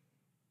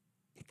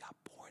 it got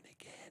born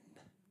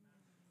again.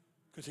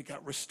 Because it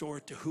got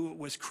restored to who it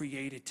was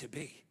created to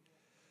be.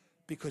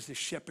 Because the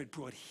shepherd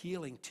brought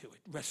healing to it,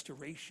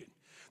 restoration.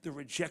 The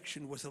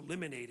rejection was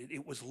eliminated.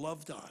 It was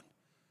loved on.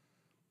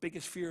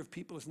 Biggest fear of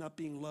people is not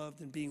being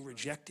loved and being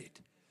rejected.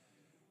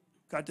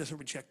 God doesn't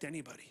reject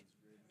anybody.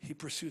 He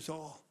pursues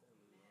all.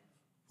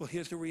 Well,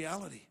 here's the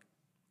reality.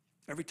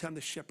 Every time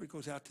the shepherd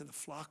goes out to the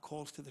flock,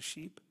 calls to the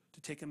sheep to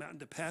take them out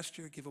into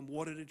pasture, give them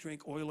water to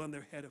drink, oil on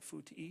their head, of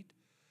food to eat,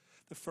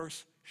 the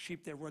first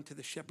sheep that run to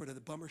the shepherd are the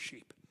bummer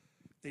sheep.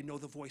 They know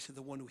the voice of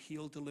the one who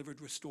healed, delivered,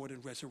 restored,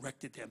 and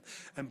resurrected them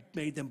and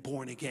made them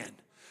born again,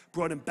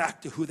 brought them back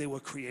to who they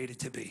were created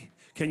to be.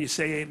 Can you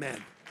say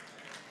amen?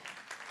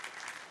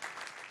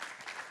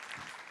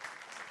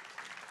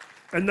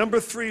 And number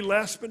 3,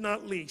 last but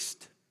not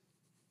least,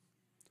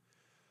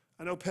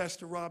 I know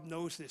Pastor Rob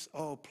knows this.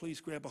 Oh,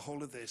 please grab a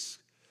hold of this.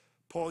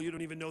 Paul, you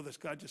don't even know this.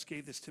 God just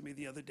gave this to me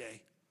the other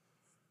day.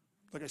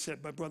 Like I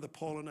said, my brother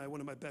Paul and I, one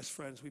of my best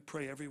friends, we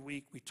pray every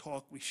week. We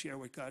talk, we share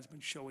what God's been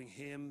showing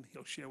him.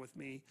 He'll share with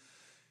me,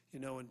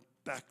 and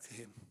back to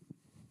him.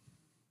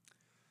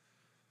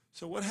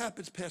 So what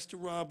happens, Pastor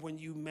Rob, when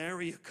you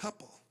marry a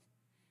couple?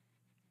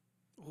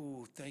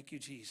 Oh, thank you,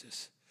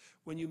 Jesus.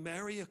 When you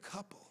marry a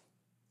couple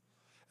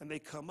and they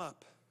come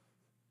up,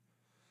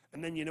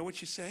 and then you know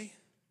what you say?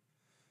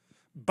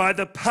 By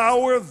the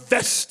power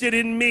vested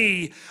in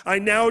me, I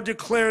now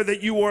declare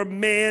that you are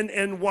man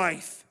and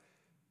wife.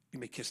 You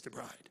may kiss the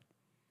bride.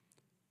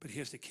 But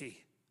here's the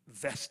key.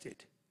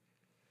 Vested.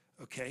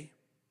 Okay?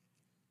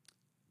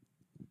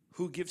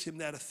 Who gives him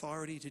that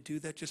authority to do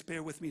that? Just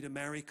bear with me, to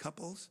marry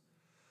couples.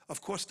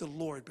 Of course the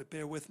Lord, but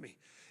bear with me.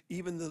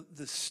 Even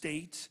the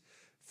state,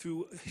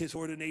 through his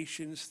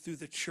ordinations, through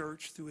the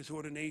church, through his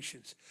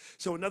ordinations.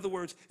 So in other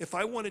words, if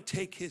I want to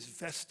take his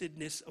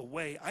vestedness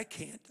away, I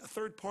can't. A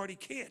third party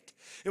can't.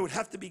 It would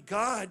have to be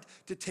God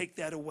to take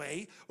that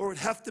away, or it would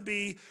have to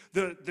be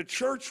the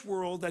church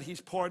world that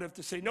he's part of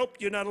to say, nope,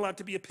 you're not allowed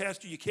to be a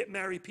pastor. You can't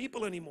marry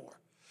people anymore.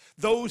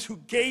 Those who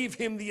gave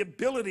him the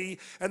ability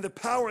and the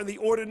power and the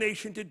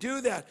ordination to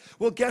do that.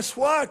 Well, guess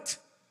what?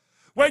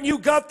 When you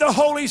got the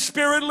Holy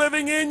Spirit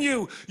living in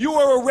you, you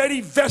are already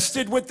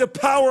vested with the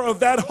power of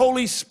that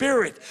Holy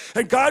Spirit.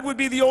 And God would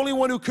be the only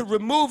one who could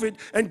remove it,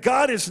 and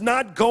God is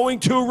not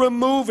going to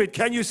remove it.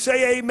 Can you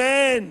say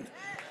amen?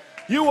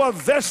 You are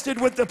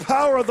vested with the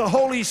power of the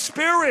Holy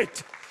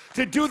Spirit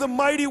to do the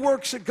mighty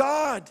works of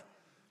God.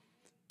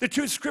 The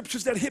 2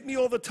 scriptures that hit me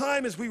all the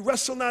time is we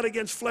wrestle not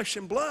against flesh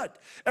and blood.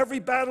 Every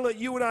battle that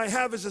you and I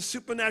have is a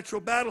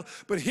supernatural battle,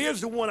 but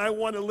here's the one I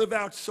want to live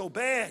out so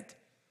bad.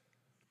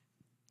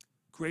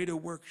 Greater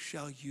work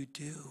shall you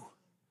do,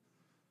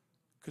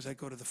 because I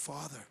go to the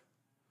Father.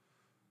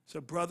 So,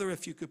 brother,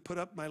 if you could put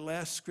up my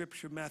last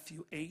scripture,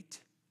 Matthew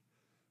 8.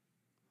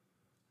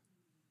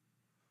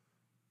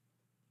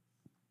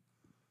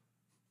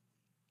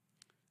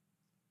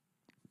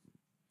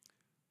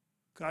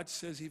 God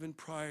says even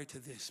prior to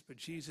this, but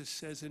Jesus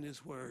says in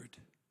his word,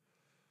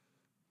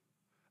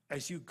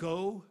 as you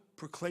go,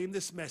 proclaim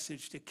this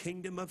message, the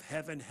kingdom of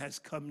heaven has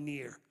come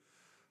near.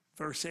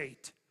 Verse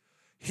 8,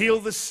 heal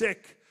the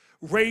sick,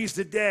 raise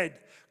the dead,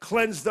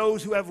 cleanse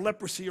those who have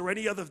leprosy or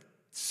any other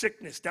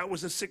sickness. That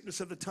was a sickness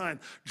of the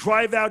time.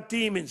 Drive out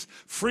demons.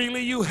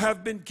 Freely you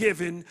have been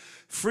given,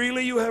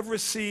 freely you have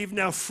received,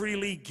 now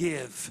freely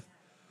give.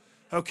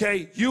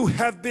 Okay, you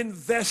have been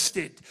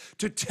vested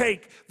to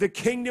take the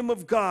kingdom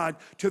of God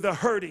to the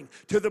hurting,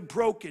 to the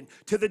broken,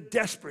 to the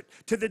desperate,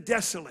 to the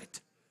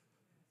desolate,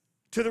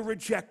 to the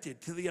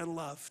rejected, to the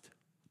unloved.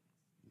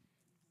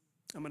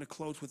 I'm going to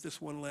close with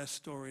this one last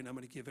story, and I'm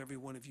going to give every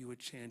one of you a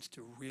chance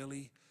to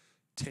really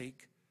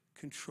take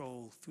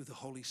control through the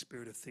Holy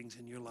Spirit of things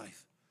in your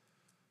life.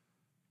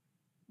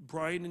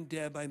 Brian and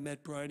Deb, I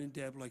met Brian and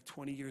Deb like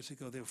 20 years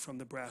ago. They were from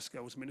Nebraska.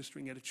 I was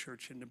ministering at a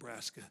church in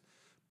Nebraska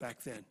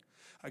back then.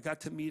 I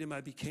got to meet them.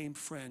 I became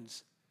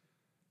friends.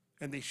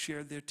 And they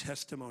shared their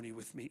testimony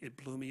with me. It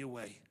blew me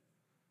away.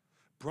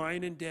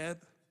 Brian and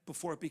Deb,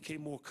 before it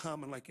became more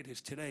common like it is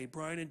today,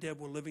 Brian and Deb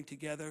were living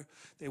together.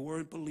 They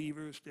weren't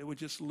believers. They were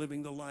just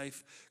living the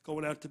life,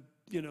 going out to,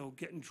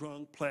 getting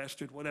drunk,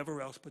 plastered,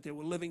 whatever else. But they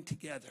were living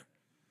together.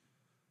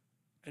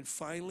 And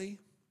finally,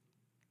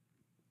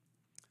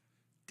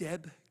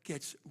 Deb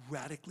gets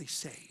radically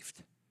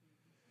saved.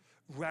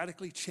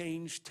 Radically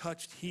changed,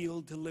 touched,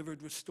 healed,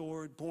 delivered,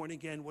 restored, born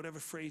again, whatever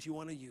phrase you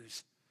want to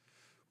use.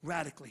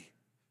 Radically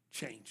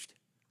changed.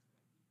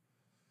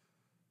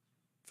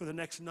 For the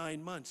next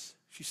 9 months,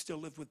 she still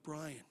lived with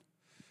Brian.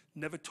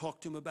 Never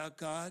talked to him about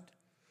God.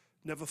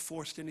 Never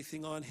forced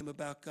anything on him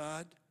about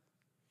God.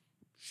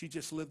 She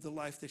just lived the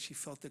life that she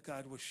felt that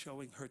God was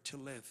showing her to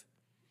live.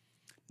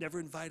 Never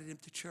invited him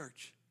to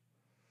church.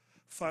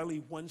 Finally,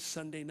 one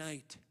Sunday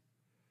night,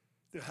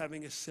 they're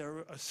having a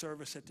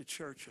service at the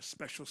church. A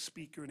special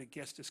speaker and a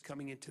guest is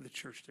coming into the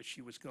church that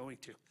she was going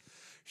to.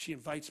 She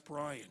invites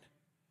Brian.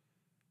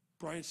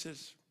 Brian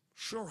says,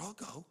 sure, I'll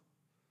go.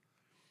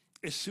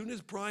 As soon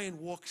as Brian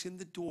walks in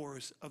the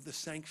doors of the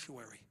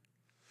sanctuary,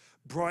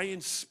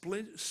 Brian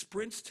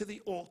sprints to the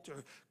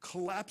altar,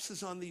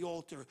 collapses on the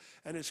altar,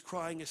 and is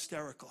crying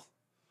hysterical.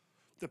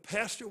 The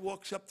pastor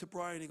walks up to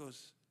Brian and he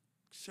goes,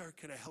 sir,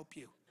 can I help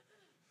you?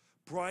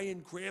 Brian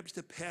grabs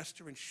the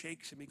pastor and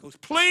shakes him. He goes,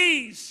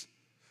 please,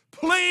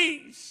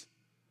 please.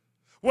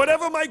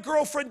 Whatever my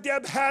girlfriend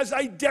Deb has,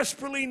 I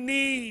desperately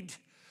need.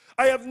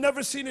 I have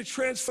never seen a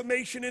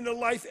transformation in her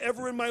life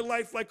ever in my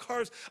life like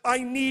hers. I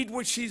need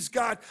what she's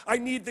got. I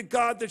need the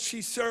God that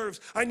she serves.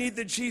 I need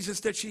the Jesus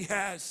that she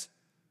has.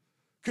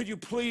 Could you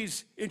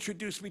please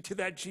introduce me to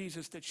that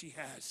Jesus that she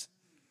has?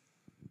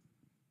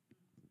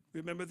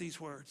 Remember these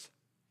words.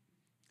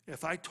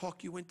 If I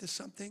talk you into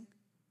something,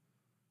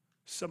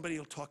 somebody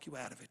will talk you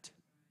out of it.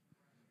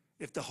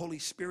 If the Holy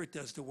Spirit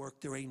does the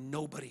work, there ain't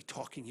nobody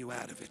talking you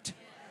out of it.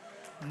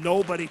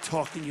 Nobody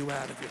talking you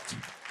out of it.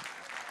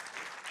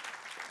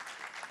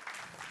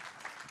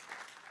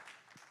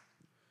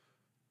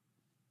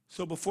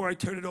 So before I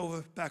turn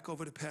it back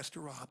over to Pastor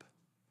Rob,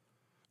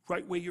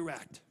 right where you're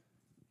at,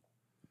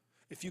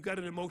 if you got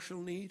an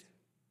emotional need,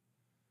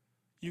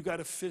 you got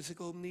a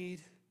physical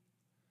need,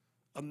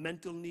 a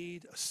mental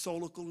need, a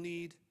soulical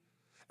need,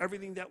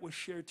 everything that was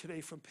shared today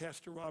from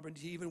Pastor Rob and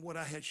even what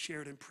I had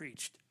shared and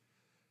preached,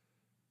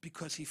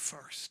 because he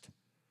first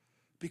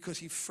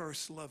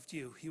loved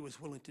you, he was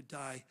willing to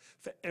die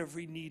for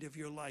every need of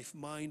your life,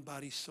 mind,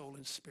 body, soul,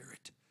 and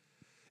spirit.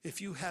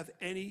 If you have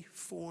any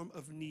form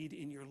of need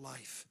in your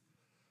life,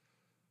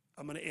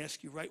 I'm going to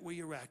ask you right where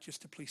you're at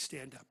just to please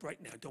stand up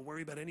right now. Don't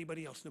worry about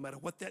anybody else. No matter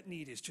what that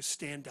need is, just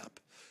stand up.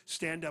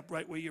 Stand up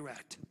right where you're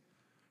at.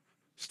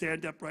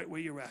 Stand up right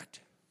where you're at.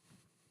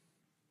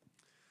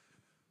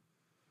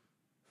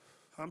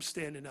 I'm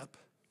standing up.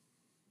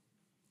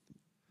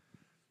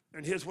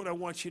 And here's what I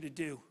want you to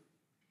do.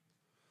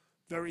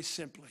 Very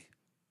simply.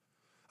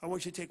 I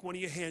want you to take one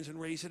of your hands and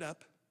raise it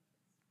up.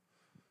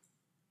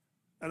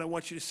 And I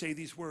want you to say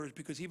these words,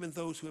 because even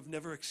those who have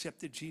never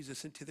accepted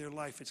Jesus into their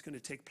life, it's going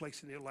to take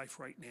place in their life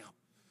right now.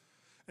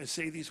 And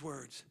say these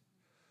words.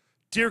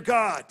 Dear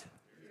God,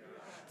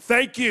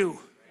 thank you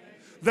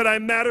that I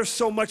matter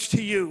so much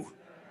to you,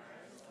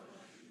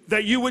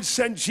 that you would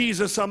send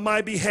Jesus on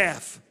my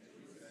behalf,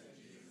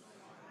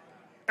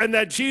 and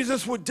that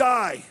Jesus would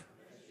die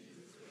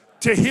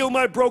to heal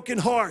my broken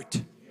heart,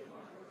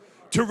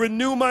 to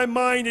renew my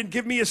mind and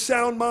give me a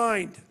sound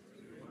mind,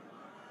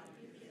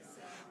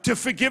 to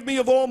forgive me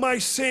of all my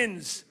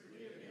sins,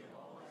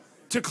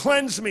 to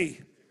cleanse me,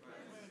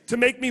 to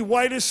make me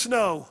white as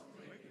snow,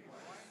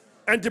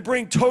 and to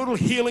bring total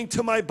healing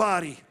to my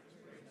body.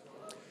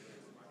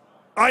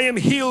 I am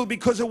healed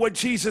because of what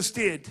Jesus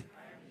did.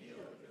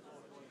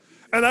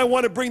 And I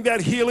want to bring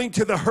that healing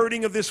to the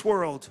hurting of this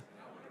world.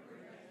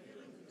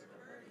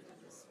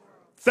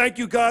 Thank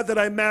you, God, that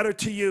I matter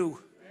to you.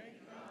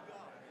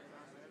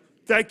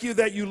 Thank you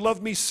that you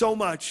love me so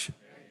much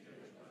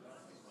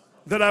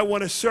that I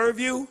want to serve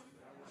you,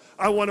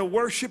 I want to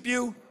worship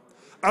you,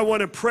 I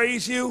want to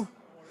praise you,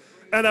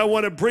 and I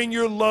want to bring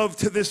your love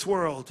to this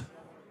world.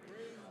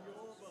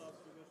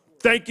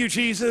 Thank you,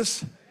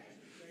 Jesus.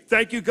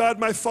 Thank you, God,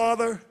 my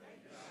Father.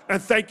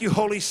 And thank you,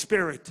 Holy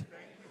Spirit.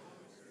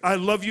 I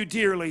love you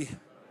dearly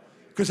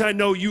because I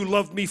know you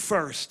loved me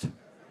first.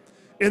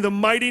 In the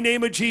mighty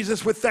name of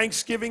Jesus, with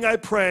thanksgiving, I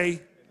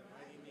pray.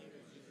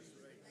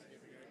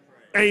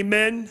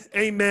 Amen,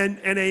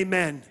 amen, and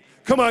amen.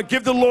 Come on,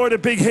 give the Lord a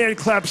big hand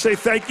clap. Say,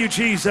 thank you,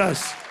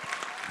 Jesus.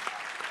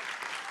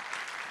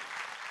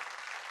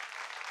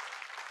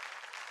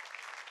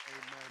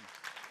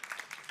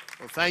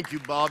 Well, thank you,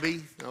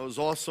 Bobby. That was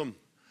awesome.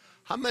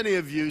 How many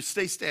of you,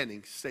 stay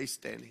standing.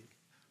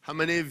 How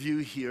many of you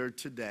here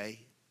today,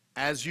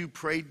 as you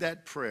prayed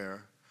that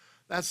prayer,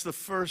 that's the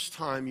first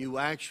time you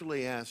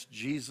actually asked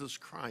Jesus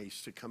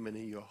Christ to come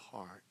into your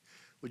heart?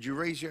 Would you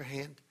raise your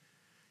hand?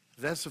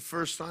 If that's the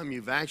first time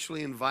you've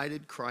actually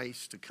invited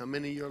Christ to come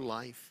into your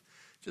life,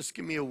 just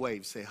give me a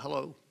wave. Say,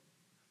 hello,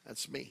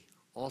 that's me.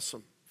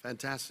 Awesome,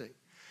 fantastic.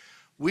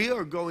 We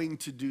are going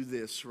to do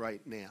this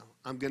right now.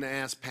 I'm going to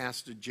ask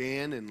Pastor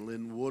Jan and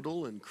Lynn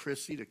Woodle and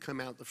Chrissy to come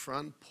out the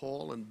front,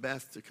 Paul and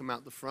Beth to come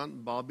out the front,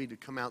 and Bobby to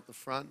come out the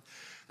front.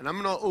 And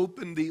I'm going to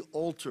open the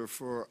altar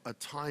for a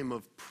time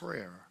of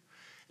prayer.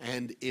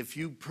 And if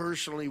you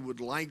personally would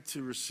like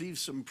to receive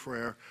some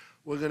prayer,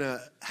 we're going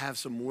to have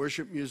some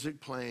worship music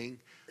playing.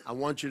 I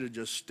want you to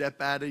just step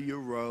out of your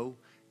row,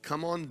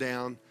 come on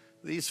down.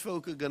 These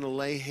folk are going to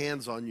lay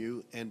hands on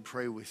you and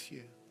pray with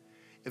you.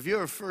 If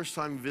you're a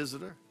first-time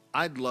visitor,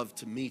 I'd love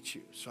to meet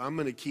you. So I'm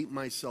going to keep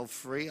myself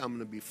free. I'm going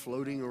to be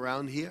floating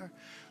around here.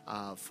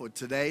 For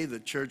today, the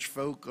church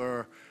folk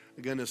are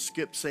going to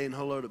skip saying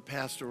hello to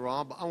Pastor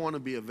Rob. I want to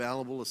be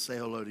available to say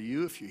hello to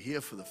you if you're here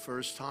for the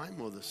first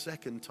time or the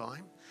second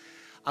time.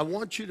 I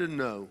want you to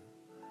know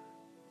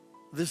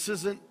this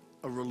isn't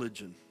a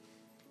religion.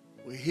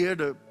 We're here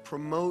to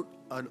promote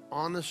an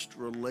honest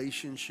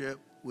relationship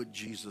with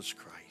Jesus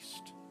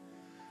Christ.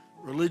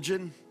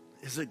 Religion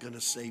isn't going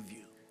to save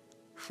you.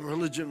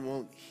 Religion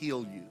won't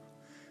heal you.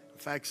 In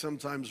fact,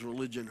 sometimes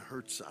religion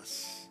hurts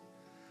us.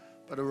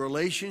 But a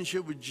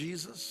relationship with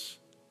Jesus,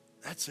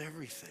 that's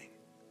everything.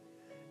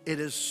 It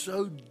is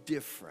so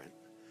different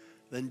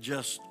than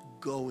just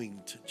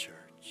going to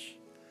church.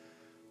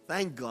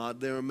 Thank God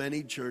there are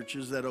many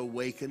churches that are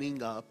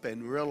wakening up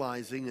and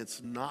realizing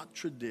it's not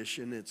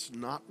tradition, it's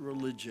not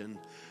religion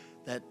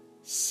that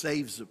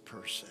saves a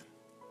person.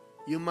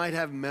 You might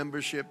have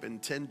membership in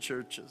 10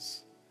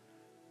 churches.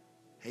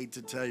 Hate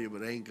to tell you,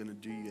 but it ain't going to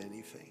do you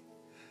anything.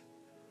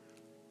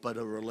 But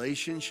a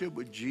relationship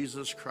with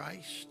Jesus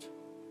Christ,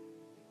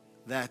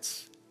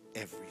 that's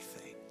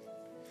everything.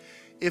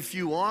 If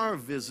you are a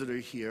visitor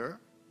here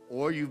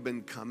or you've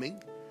been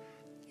coming,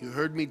 you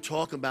heard me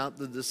talk about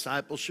the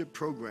discipleship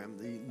program,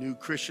 the New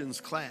Christians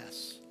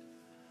class.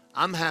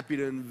 I'm happy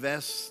to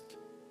invest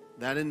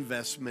that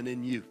investment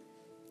in you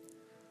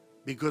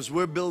because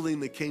we're building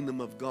the kingdom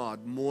of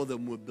God more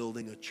than we're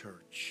building a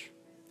church.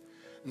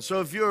 And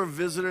so if you're a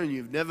visitor and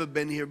you've never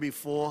been here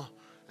before,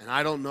 and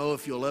I don't know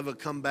if you'll ever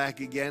come back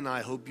again, I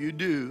hope you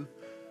do,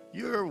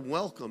 you're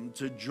welcome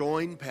to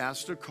join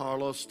Pastor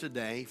Carlos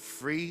today.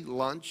 Free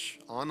lunch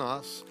on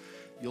us.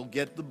 You'll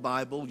get the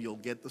Bible, you'll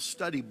get the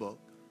study book.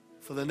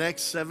 For the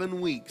next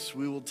 7 weeks,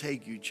 we will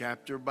take you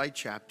chapter by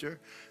chapter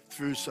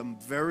through some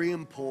very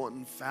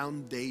important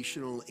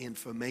foundational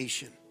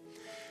information.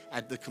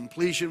 At the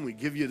completion, we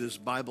give you this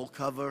Bible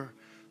cover.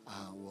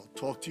 We'll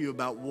talk to you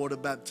about water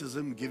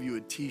baptism, give you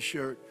a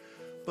t-shirt.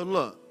 But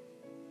look,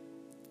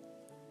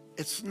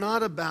 it's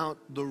not about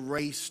the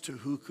race to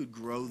who could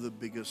grow the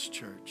biggest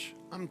church.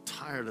 I'm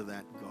tired of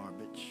that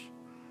garbage.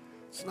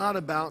 It's not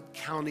about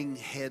counting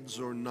heads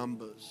or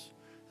numbers.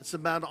 It's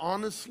about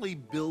honestly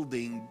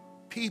building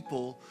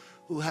people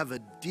who have a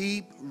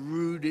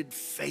deep-rooted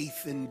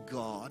faith in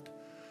God,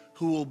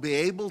 who will be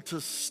able to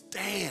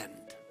stand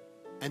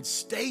and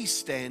stay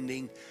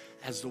standing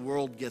as the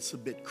world gets a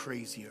bit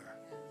crazier.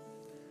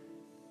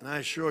 And I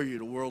assure you,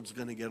 the world's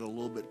going to get a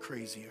little bit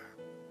crazier.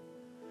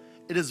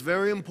 It is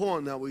very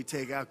important that we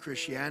take our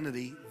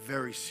Christianity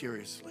very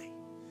seriously.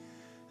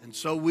 And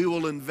so we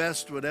will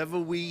invest whatever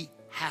we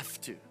have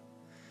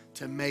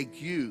to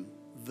make you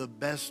the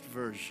best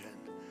version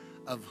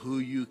of who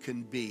you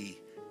can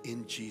be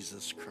in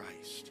Jesus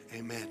Christ.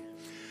 Amen.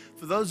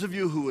 For those of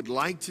you who would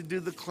like to do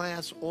the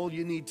class, all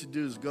you need to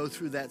do is go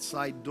through that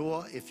side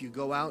door. If you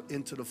go out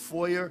into the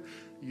foyer,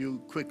 you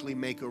quickly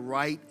make a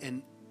right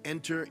and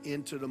enter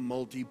into the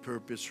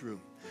multi-purpose room.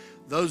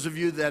 Those of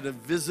you that have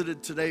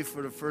visited today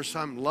for the first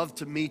time, love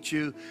to meet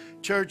you.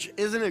 Church,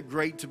 isn't it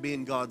great to be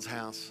in God's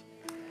house?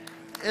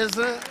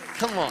 Isn't it?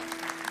 Come on.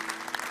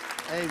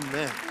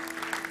 Amen.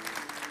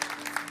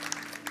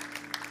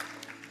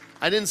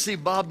 I didn't see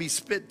Bobby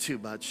spit too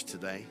much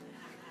today.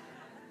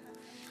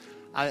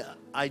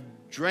 I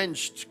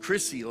drenched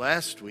Chrissy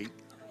last week,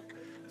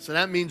 so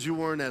that means you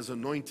weren't as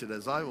anointed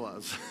as I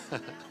was.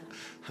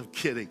 I'm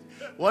kidding.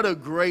 What a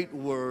great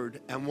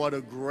word and what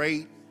a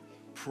great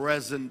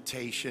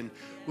presentation.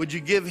 Would you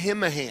give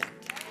him a hand?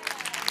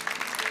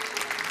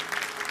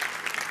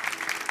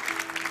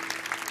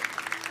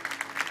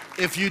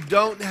 If you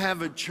don't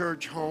have a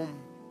church home,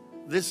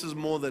 this is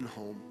more than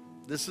home.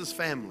 This is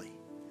family.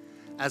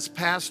 As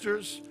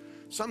pastors,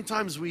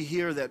 sometimes we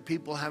hear that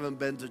people haven't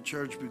been to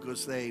church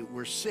because they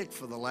were sick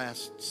for the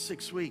last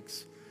 6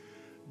 weeks.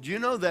 Do you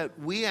know that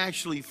we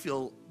actually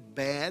feel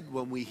bad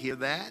when we hear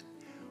that?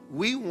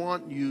 We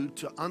want you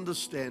to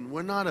understand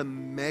we're not a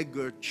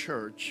mega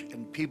church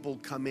and people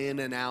come in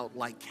and out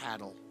like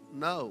cattle.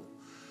 No,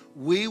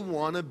 we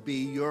want to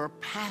be your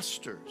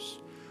pastors.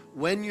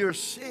 When you're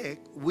sick,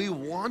 we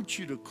want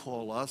you to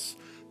call us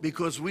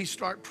because we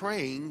start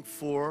praying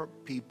for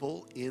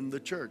people in the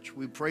church.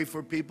 We pray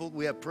for people.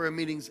 We have prayer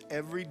meetings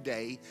every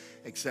day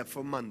except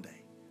for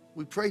Monday.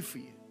 We pray for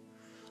you.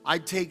 I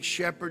take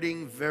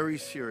shepherding very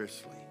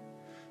seriously.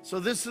 So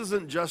this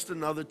isn't just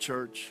another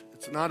church.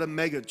 It's not a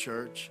mega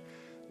church.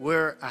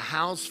 We're a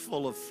house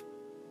full of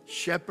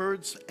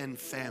shepherds and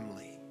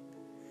family.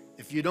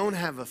 If you don't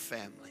have a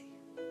family,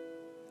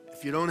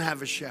 if you don't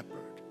have a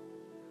shepherd,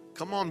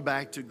 come on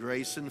back to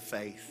Grace and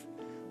Faith.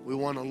 We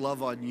want to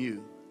love on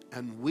you,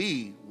 and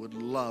we would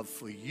love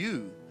for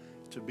you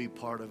to be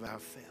part of our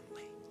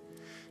family.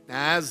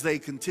 Now, as they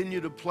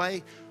continue to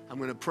play, I'm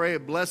going to pray a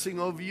blessing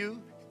over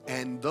you.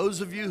 And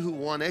those of you who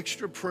want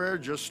extra prayer,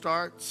 just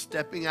start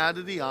stepping out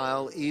of the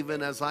aisle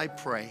even as I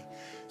pray.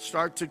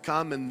 Start to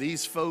come, and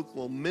these folk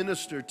will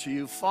minister to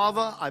you.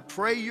 Father, I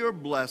pray your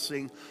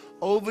blessing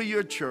over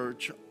your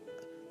church,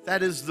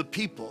 that is the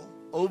people,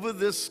 over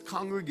this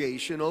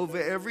congregation, over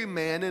every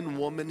man and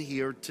woman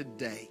here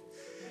today.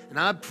 And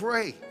I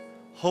pray,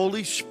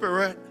 Holy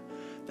Spirit,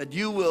 that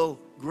you will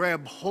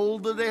grab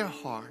hold of their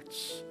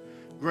hearts,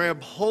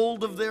 grab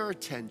hold of their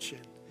attention,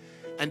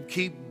 and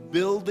keep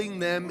building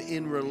them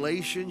in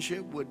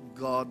relationship with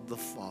God the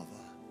Father.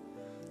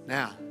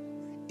 Now,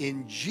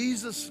 in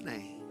Jesus'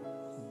 name,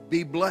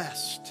 be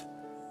blessed.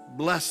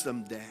 Bless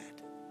them,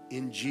 Dad.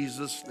 In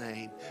Jesus'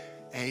 name,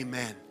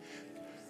 amen.